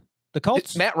 Hold on. The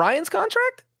Colts, Matt Ryan's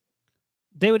contract?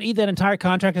 They would eat that entire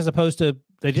contract as opposed to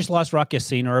they just lost Rock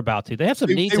Ya-Sin or about to. They have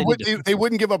some needs. They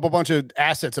wouldn't give up a bunch of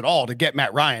assets at all to get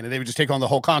Matt Ryan, and they would just take on the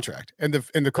whole contract. And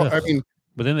I mean,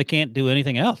 but then they can't do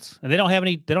anything else, and they don't have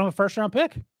a first round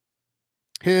pick.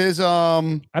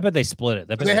 I bet they split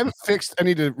it. They haven't fixed. I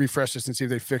need to refresh this and see if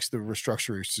they fixed the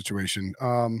restructuring situation.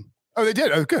 They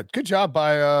did. Oh, good job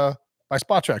by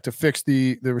Spot Track to fix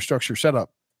the restructure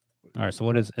setup. All right. So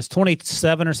what is it's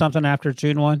 27 or something after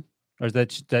June 1, or is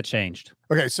that changed?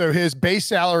 Okay, so his base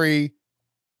salary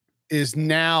is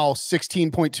now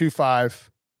 16.25.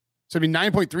 So I mean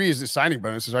 9.3 is the signing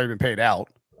bonus has already been paid out.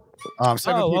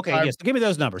 Okay. Yes. Give me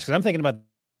those numbers because I'm thinking about.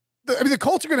 The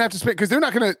Colts are going to have to spend because they're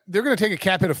going to take a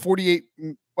cap hit of 48.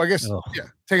 I guess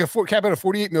take a cap hit of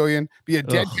 48 million. Be a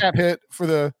dead cap hit for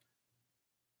the.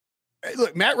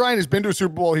 Look, Matt Ryan has been to a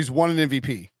Super Bowl. He's won an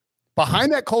MVP.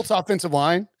 Behind that Colts offensive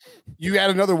line, you add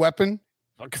another weapon.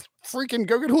 Freaking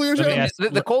go get Julio Jones.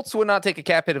 The Colts would not take a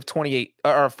cap hit of 28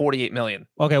 or 48 million.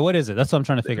 Okay, what is it? That's what I'm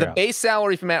trying to figure out. The base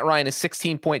salary for Matt Ryan is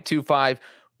 16.25.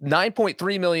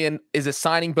 9.3 million is a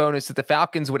signing bonus that the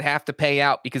Falcons would have to pay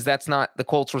out because that's not the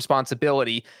Colts'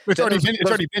 responsibility. It's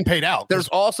already been paid out. There's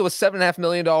also a $7.5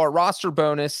 million roster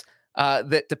bonus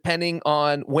that, depending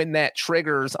on when that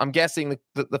triggers, I'm guessing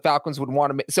the Falcons would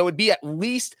want to make. So it'd be at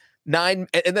least $9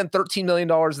 and then $13 million.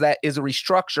 That is a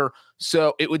restructure.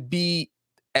 So it would be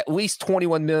at least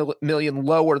 21 million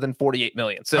lower than 48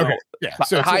 million. So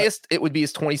the highest it would be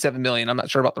is 27 million. I'm not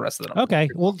sure about the rest of them. Okay.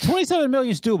 Well, 27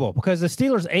 million is doable because the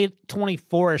Steelers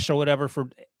 824-ish or whatever for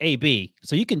AB.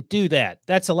 So you can do that.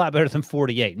 That's a lot better than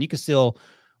 48. And you can still,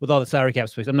 with all the salary cap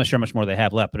space, I'm not sure how much more they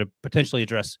have left, but it potentially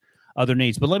address other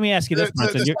needs. But let me ask you this. The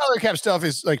salary cap stuff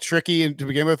is like tricky to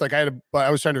begin with. Like I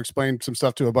was trying to explain some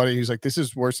stuff to a buddy. He's like, this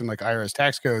is worse than like IRS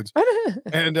tax codes. But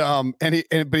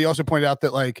he also pointed out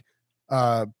that like,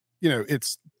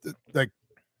 it's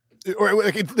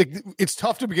it's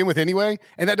tough to begin with anyway,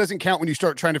 and that doesn't count when you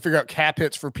start trying to figure out cap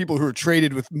hits for people who are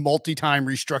traded with multi-time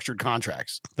restructured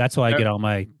contracts. That's why I get all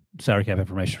my salary cap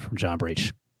information from John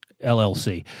Breach,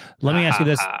 LLC. Let me ask you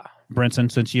this, Brinson,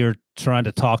 since you're trying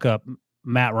to talk up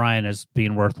Matt Ryan as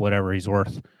being worth whatever he's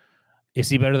worth, is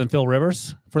he better than Phil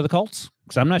Rivers for the Colts?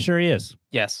 Because I'm not sure he is.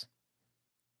 Yes.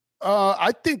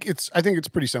 I think it's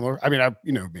pretty similar. I mean, I'm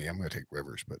going to take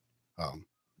Rivers, but.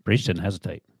 Breach didn't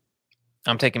hesitate.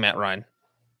 I'm taking Matt Ryan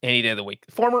any day of the week.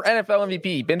 Former NFL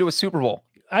MVP, been to a Super Bowl.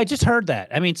 I just heard that.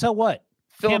 I mean, so what?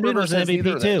 Cam Newton was an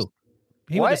MVP too.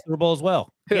 He won the Super Bowl as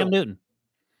well. Who? Cam Newton.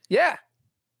 Yeah.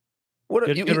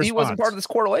 He wasn't part of this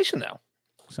correlation though.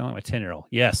 Sound like my 10-year-old.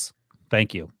 Yes.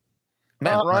 Thank you.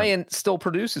 Matt Ryan still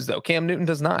produces though. Cam Newton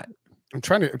does not. I'm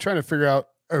trying to figure out.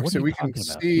 What so we can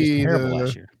see.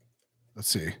 Last year. Let's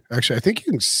see. Actually, I think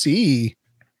you can see.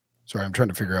 Sorry, I'm trying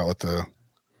to figure out what the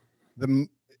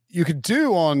you could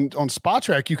do on Spot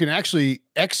Track. You can actually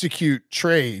execute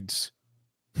trades,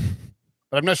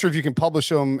 but I'm not sure if you can publish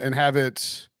them and have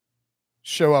it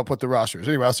show up with the rosters.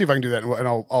 Anyway, I'll see if I can do that, and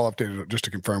I'll update it just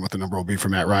to confirm what the number will be for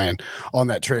Matt Ryan on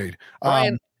that trade.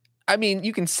 Ryan, I mean,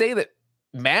 you can say that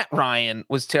Matt Ryan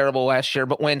was terrible last year,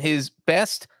 but when his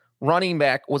best running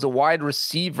back was a wide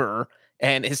receiver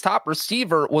and his top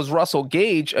receiver was Russell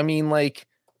Gage, I mean, like,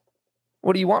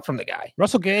 what do you want from the guy?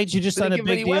 Russell Gage, you just signed a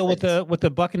big deal with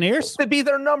the Buccaneers to be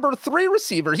their number 3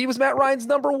 receiver. He was Matt Ryan's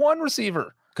number 1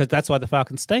 receiver. Because that's why the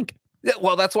Falcons stink. Yeah,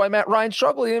 well, that's why Matt Ryan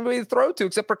struggled. He didn't anybody to throw to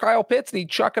except for Kyle Pitts, and he'd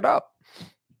chuck it up.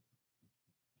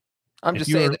 I'm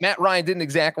just saying that Matt Ryan didn't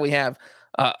exactly have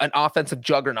an offensive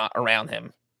juggernaut around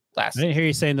him last season. I didn't hear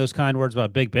you saying those kind words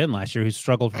about Big Ben last year, who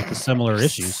struggled with the similar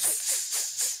issues.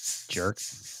 Jerk.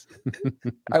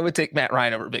 I would take Matt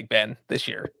Ryan over Big Ben this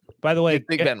year. By the way, If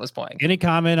Big Ben was playing. any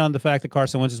comment on the fact that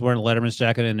Carson Wentz is wearing a Letterman's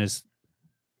jacket in his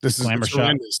This is glamour shot?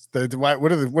 tremendous.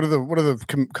 What are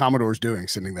the Commodores doing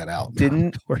sending that out?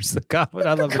 Didn't Where's the comment?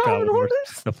 I love the Commodores.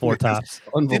 The four tops.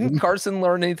 Didn't Carson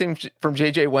learn anything from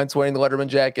JJ Wentz wearing the Letterman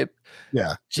jacket?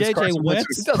 Yeah. JJ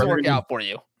Wentz? It doesn't work out for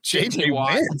you. JJ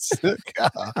Wentz.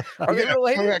 Are they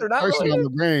related? They're not Carson on related? the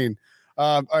brain.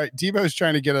 All right, Debo's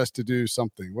trying to get us to do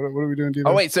something. What are we doing, Debo?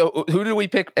 Oh wait, so who did we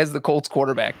pick as the Colts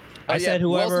quarterback? I said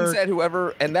whoever. Wilson said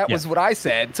whoever, and that was what I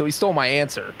said. So he stole my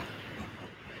answer.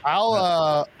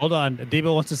 I'll Hold on.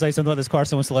 Debo wants to say something about this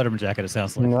Carson Wentz Letterman jacket, it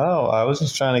sounds like. No, I was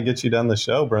just trying to get you done the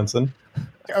show, Brinson.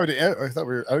 I didn't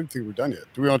think we were done yet.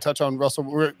 Do we want to touch on Russell?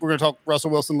 We're going to talk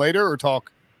Russell Wilson later, or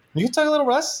talk You can talk a little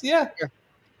Russ. Yeah.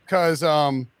 because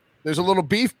there's a little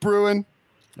beef brewing.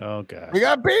 Oh, God. We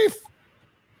got beef.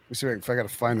 Let me see if I got to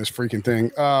find this freaking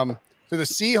thing. So the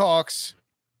Seahawks,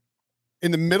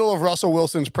 in the middle of Russell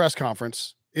Wilson's press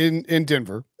conference in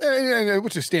Denver,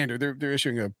 which is standard, they're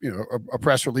issuing a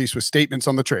press release with statements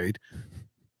on the trade,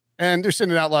 and they're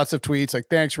sending out lots of tweets like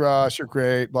 "Thanks, Russ, you're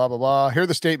great," blah blah blah. Here are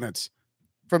the statements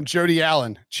from Jody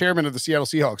Allen, chairman of the Seattle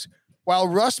Seahawks. While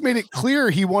Russ made it clear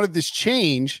he wanted this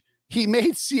change, he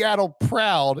made Seattle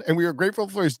proud, and we are grateful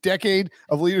for his decade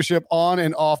of leadership on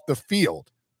and off the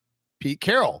field. Pete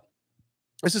Carroll.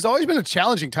 This has always been a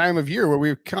challenging time of year where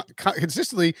we've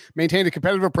consistently maintained a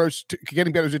competitive approach to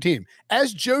getting better as a team.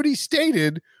 As Jody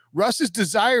stated, Russ's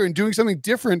desire in doing something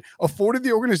different afforded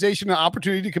the organization an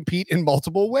opportunity to compete in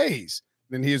multiple ways.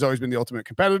 Then he has always been the ultimate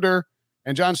competitor.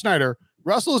 And John Schneider,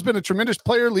 Russell has been a tremendous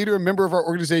player, leader, and member of our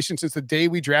organization since the day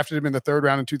we drafted him in the third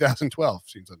round in 2012.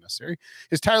 Seems unnecessary.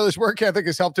 His tireless work ethic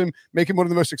has helped him make him one of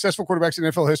the most successful quarterbacks in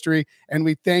NFL history, and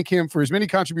we thank him for his many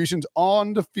contributions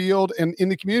on the field and in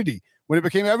the community. When it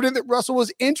became evident that Russell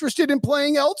was interested in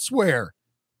playing elsewhere.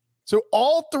 So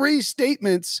all three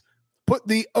statements put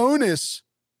the onus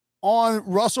on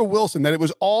Russell Wilson, that it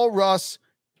was all Russ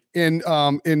in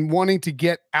wanting to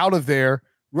get out of there.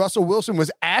 Russell Wilson was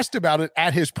asked about it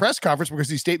at his press conference because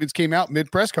these statements came out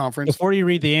mid-press conference. Before you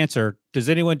read the answer, does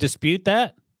anyone dispute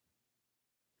that?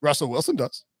 Russell Wilson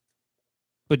does.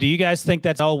 But do you guys think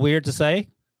that's all weird to say,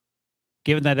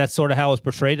 given that that's sort of how it was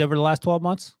portrayed over the last 12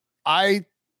 months?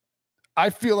 I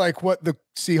feel like what the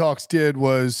Seahawks did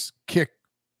was kick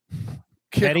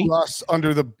Petty? Russ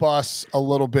under the bus a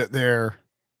little bit there.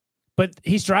 But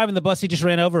he's driving the bus he just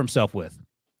ran over himself with.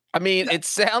 I mean, it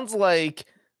sounds like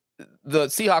the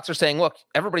Seahawks are saying, look,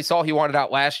 everybody saw he wanted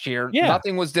out last year. Yeah.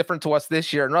 Nothing was different to us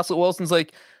this year. And Russell Wilson's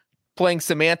like playing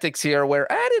semantics here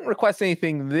where I didn't request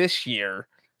anything this year.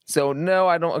 So, no,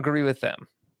 I don't agree with them.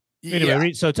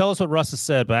 Anyway, so tell us what Russ has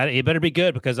said, but it better be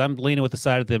good because I'm leaning with the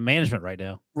side of the management right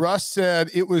now. Russ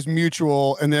said it was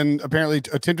mutual, and then apparently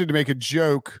attempted to make a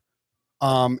joke,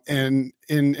 and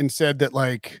said that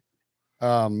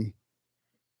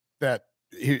that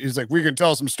he's like, we can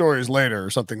tell some stories later or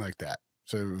something like that.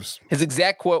 So it was, his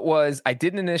exact quote was, I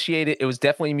didn't initiate it. It was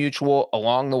definitely mutual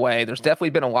along the way. There's definitely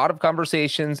been a lot of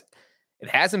conversations. It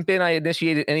hasn't been I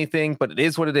initiated anything, but it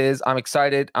is what it is. I'm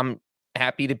excited. I'm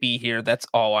happy to be here. That's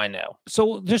all I know.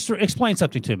 So just explain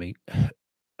something to me.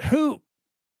 Who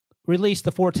released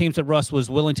the 4 teams that Russ was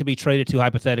willing to be traded to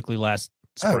hypothetically last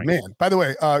spring? oh man. By the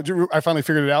way, I finally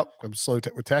figured it out. I'm slow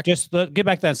with tech. Just get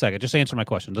back to that in a second. Just answer my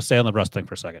question. Let's stay on the Russ thing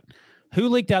for a second. Who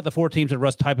leaked out the 4 teams that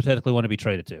Russ hypothetically want to be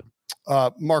traded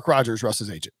to? Mark Rogers, Russ's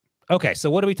agent. Okay,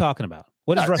 so what are we talking about?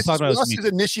 What is Russ talking about? Russ is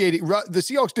initiating. The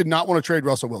Seahawks did not want to trade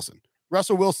Russell Wilson.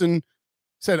 Russell Wilson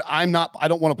said, I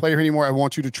don't want to play here anymore. I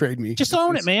want you to trade me. Just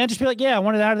own it, man. Just be like, yeah, I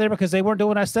want it out of there because they weren't doing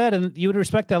what I said. And you would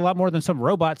respect that a lot more than some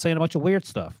robot saying a bunch of weird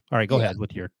stuff. All right, go ahead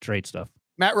with your trade stuff.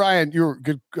 Matt Ryan, you're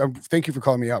good. Thank you for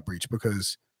calling me out, Breach,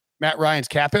 because Matt Ryan's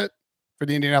cap hit for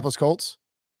the Indianapolis Colts,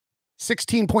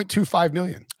 $16.25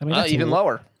 million. I mean, even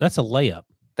lower. That's a layup.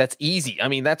 That's easy. I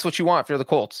mean, that's what you want if you're the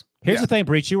Colts. Here's the thing,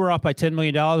 Breach. You were off by $10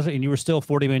 million and you were still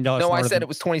 $40 million. No, I said it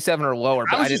was 27 or lower,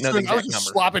 but I didn't know the exact number.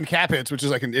 Swapping cap hits, which is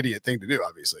like an idiot thing to do,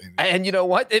 obviously. And you know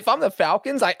what? If I'm the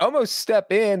Falcons, I almost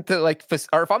step in to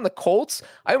or if I'm the Colts,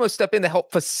 I almost step in to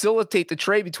help facilitate the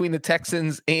trade between the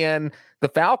Texans and the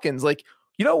Falcons. Like,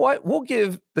 you know what? We'll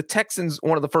give the Texans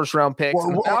one of the first round picks,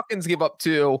 and the Falcons give up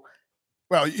 2.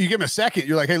 Well, you give them a second.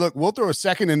 You're like, hey, look, we'll throw a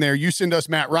second in there. You send us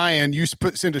Matt Ryan. You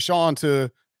send Deshaun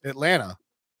to Atlanta.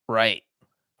 Right.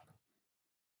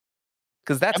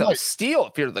 Because that's a steal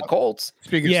if you're the Colts.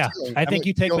 Speaking of stealing, I think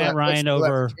you take Matt Ryan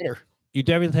over. You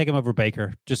definitely take him over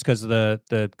Baker just because of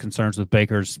the concerns with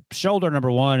Baker's shoulder,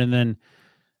 number 1, and then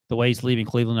the way he's leaving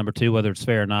Cleveland, number 2, whether it's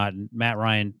fair or not. And Matt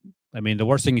Ryan, I mean, the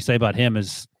worst thing you say about him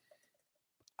is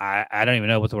I don't even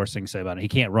know what the worst thing to say about it. He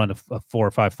can't run a 4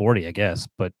 or 5.40, I guess.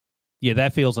 But yeah,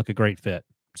 that feels like a great fit.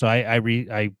 So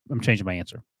I'm changing my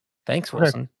answer. Thanks,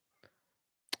 Wilson.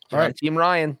 All right. Team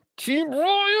Ryan. Team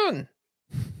Ryan.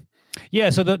 Yeah.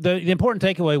 So the important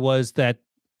takeaway was that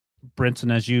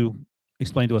Brinson, as you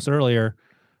explained to us earlier,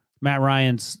 Matt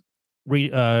Ryan's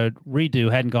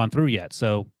redo hadn't gone through yet.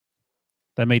 So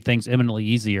that made things eminently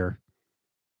easier.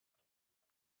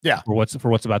 Yeah. For what's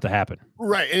about to happen.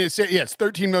 Right. And it's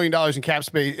 $13 million in cap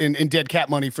space in dead cap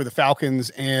money for the Falcons,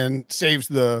 and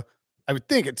I would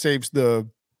think it saves the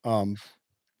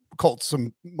Colts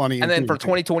some money. And then for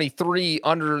 2023,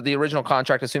 under the original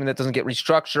contract, assuming that doesn't get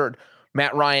restructured,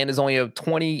 Matt Ryan is only a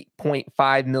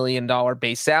 $20.5 million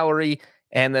base salary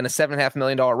and then a $7.5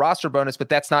 million roster bonus, but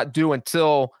that's not due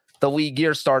until the league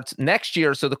year starts next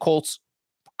year. So the Colts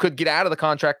could get out of the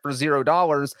contract for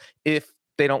 $0 if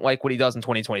they don't like what he does in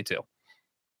 2022.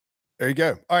 There you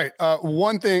go. All right.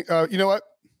 One thing, you know what?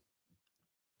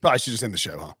 Probably should just end the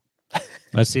show, huh?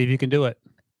 Let's see if you can do it.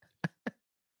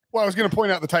 Well, I was going to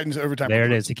point out the Titans overtime. There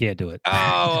it is. You can't do it.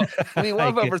 Oh, we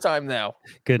love overtime now.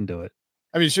 Couldn't do it.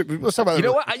 I mean, let's talk about You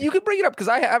know what? You can bring it up because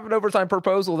I have an overtime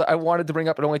proposal that I wanted to bring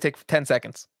up. It only take 10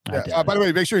 seconds. Yeah. By the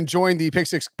way, make sure and join the Pick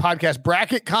Six podcast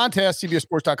bracket contest,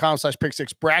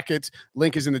 cbssports.com/pick6brackets.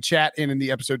 Link is in the chat and in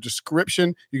the episode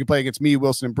description. You can play against me,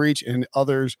 Wilson, and Breach, and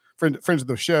others, friends of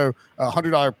the show.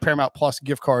 $100 Paramount Plus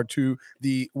gift card to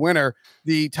the winner.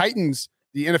 The Titans,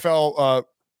 the NFL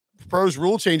pros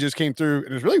rule changes came through, and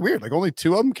it was really weird. Like only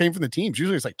 2 of them came from the teams.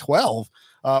 Usually it's like 12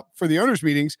 for the owners'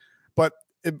 meetings, but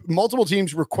multiple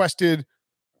teams requested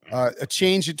a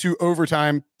change it to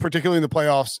overtime, particularly in the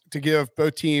playoffs, to give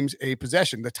both teams a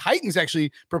possession. The Titans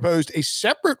actually proposed a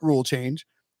separate rule change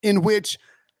in which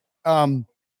the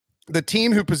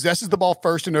team who possesses the ball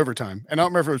first in overtime, and I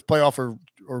don't remember if it was playoff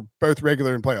or both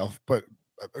regular and playoff, but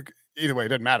either way, it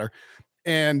doesn't matter.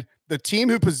 And the team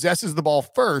who possesses the ball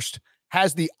first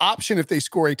has the option, if they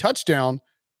score a touchdown,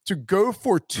 to go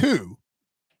for 2.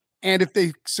 And if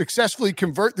they successfully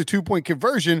convert the 2-point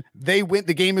conversion, they win.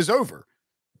 The game is over.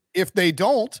 If they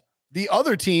don't, the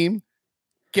other team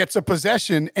gets a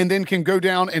possession and then can go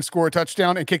down and score a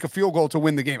touchdown and kick a field goal to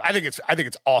win the game. I think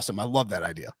it's awesome. I love that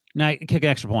idea. Now kick an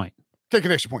extra point. Kick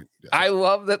an extra point. Yes. I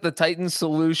love that the Titans'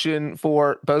 solution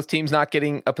for both teams not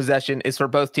getting a possession is for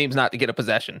both teams not to get a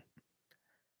possession.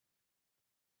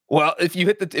 Well, if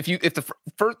the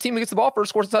first team that gets the ball first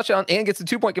scores a touchdown and gets a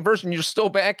 2-point conversion, you're still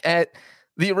back at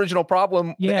the original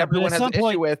problem that everyone has an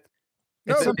issue with.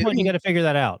 At some point, you got to figure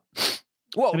that out.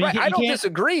 Well, I don't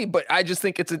disagree, but I just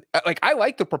think it's I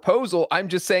like the proposal. I'm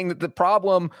just saying that the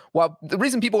problem, the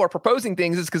reason people are proposing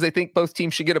things is because they think both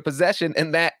teams should get a possession,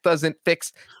 and that doesn't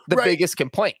fix the biggest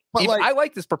complaint. I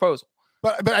like this proposal.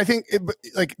 But I think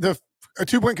a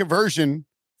 2-point conversion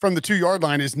from the 2-yard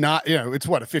line is not, it's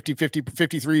what, a 50-50,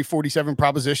 53-47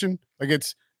 proposition. Like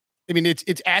it's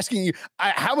asking you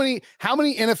how many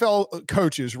NFL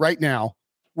coaches right now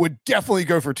would definitely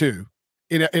go for 2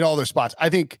 in all those spots. I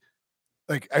think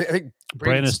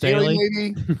Brandon Staley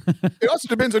maybe. It also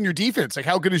depends on your defense. Like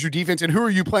how good is your defense and who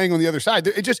are you playing on the other side?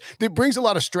 It brings a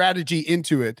lot of strategy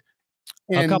into it.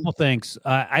 A couple things.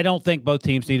 I don't think both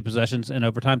teams need possessions in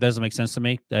overtime. That doesn't make sense to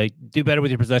me. They do better with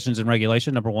your possessions in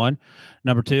regulation, number one.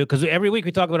 Number two, because every week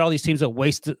we talk about all these teams that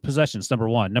waste possessions, number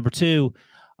one. Number two,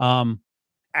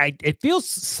 it feels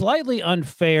slightly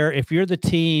unfair if you're the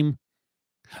team.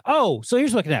 Oh, so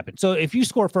here's what can happen. So if you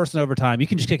score first in overtime, you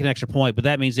can just kick an extra point, but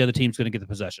that means the other team's going to get the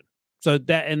possession. So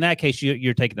that in that case,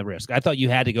 you're taking the risk. I thought you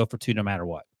had to go for 2 no matter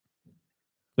what,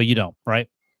 but you don't, right?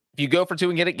 If you go for 2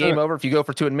 and get it, game over. If you go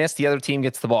for 2 and miss, the other team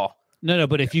gets the ball. No,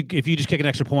 but if you just kick an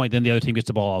extra point, then the other team gets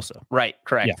the ball also. Right,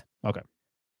 correct. Yeah. Okay.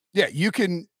 Yeah, you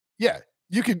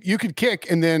could kick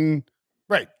and then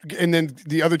and then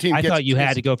the other team. I thought you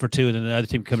had to go for 2, and then the other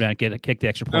team come down and kick the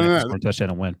extra point, score a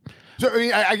touchdown and win. So I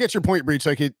mean, I get your point, Breach.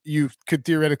 Like you could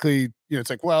theoretically, it's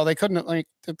like, well, they couldn't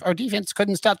our defense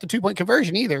couldn't stop the 2-point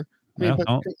conversion either. I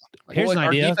mean, here's an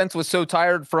idea. Our defense was so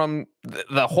tired from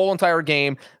the whole entire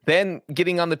game, then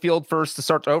getting on the field first to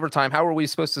start to overtime. How are we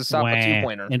supposed to stop a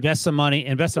 2-pointer? Invest some money,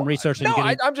 invest some research.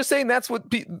 I'm just saying that's what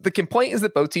the complaint is,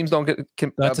 that both teams don't get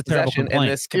that's a terrible complaint.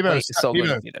 And this complaint is so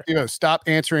good either. Stop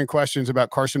answering questions about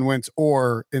Carson Wentz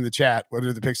or in the chat. What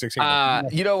are the pick six?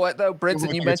 You know what though,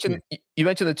 Brinson, you mentioned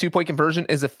the 2-point conversion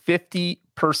is a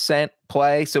 50%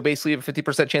 play. So basically, you have a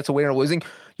 50% chance of winning or losing.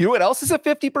 You know what else is a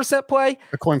 50% play?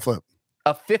 A coin flip.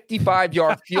 A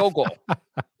 55-yard field goal.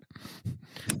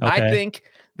 Okay. I think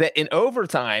that in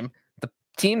overtime, the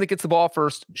team that gets the ball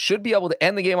first should be able to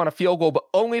end the game on a field goal, but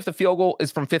only if the field goal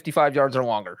is from 55 yards or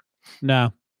longer.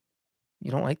 No.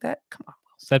 You don't like that? Come on.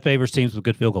 That favors teams with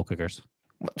good field goal kickers.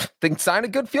 Then sign a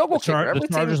good field goal kicker. The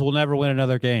Chargers will never win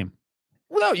another game.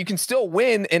 Well, no, you can still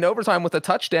win in overtime with a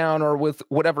touchdown or with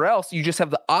whatever else. You just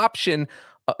have the option.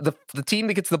 The team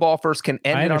that gets the ball first can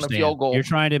end it on a field goal. You're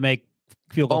trying to make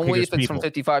field goal only kickers if it's people. from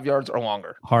 55 yards or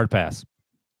longer. Hard pass.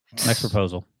 Next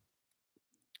proposal.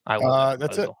 I love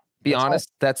that's it. Be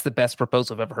honest, that's the best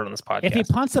proposal I've ever heard on this podcast. If he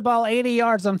punts the ball 80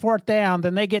 yards on 4th down,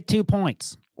 then they get 2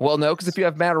 points. Well, no, because if you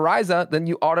have Matt Araiza, then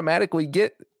you automatically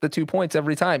get the 2 points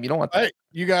every time. You don't want that. Hey,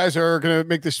 you guys are going to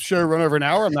make this show run over an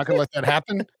hour. I'm not going to let that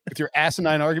happen with your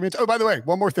asinine arguments. Oh, by the way,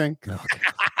 one more thing.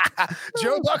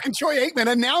 Joe Buck and Troy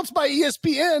Aikman, announced by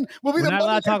ESPN, will be We're not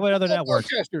allowed to talk about other networks.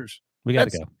 Broadcasters. We got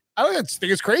to go. I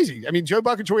think it's crazy. I mean, Joe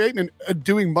Buck and Troy Aikman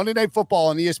doing Monday Night Football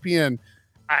on ESPN.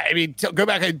 I mean, go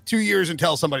back 2 years and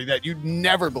tell somebody that. You'd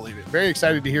never believe it. Very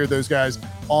excited to hear those guys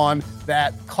on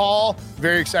that call.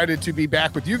 Very excited to be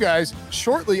back with you guys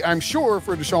shortly, I'm sure,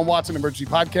 for Deshaun Watson Emergency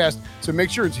Podcast. So make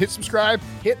sure to hit subscribe,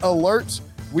 hit alerts.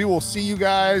 We will see you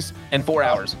guys in 4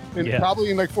 hours.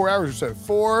 Probably in like 4 hours or so.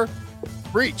 For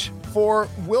Breach, for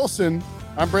Wilson,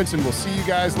 I'm Brinson. We'll see you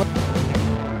guys later.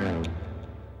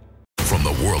 From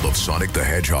the world of Sonic the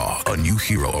Hedgehog, a new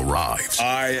hero arrives.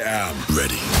 I am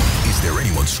ready. Is there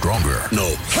anyone stronger?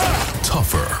 No.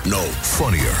 Tougher? No.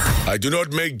 Funnier? I do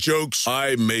not make jokes.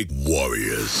 I make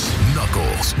warriors.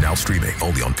 Knuckles, now streaming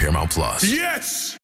only on Paramount Plus. Yes!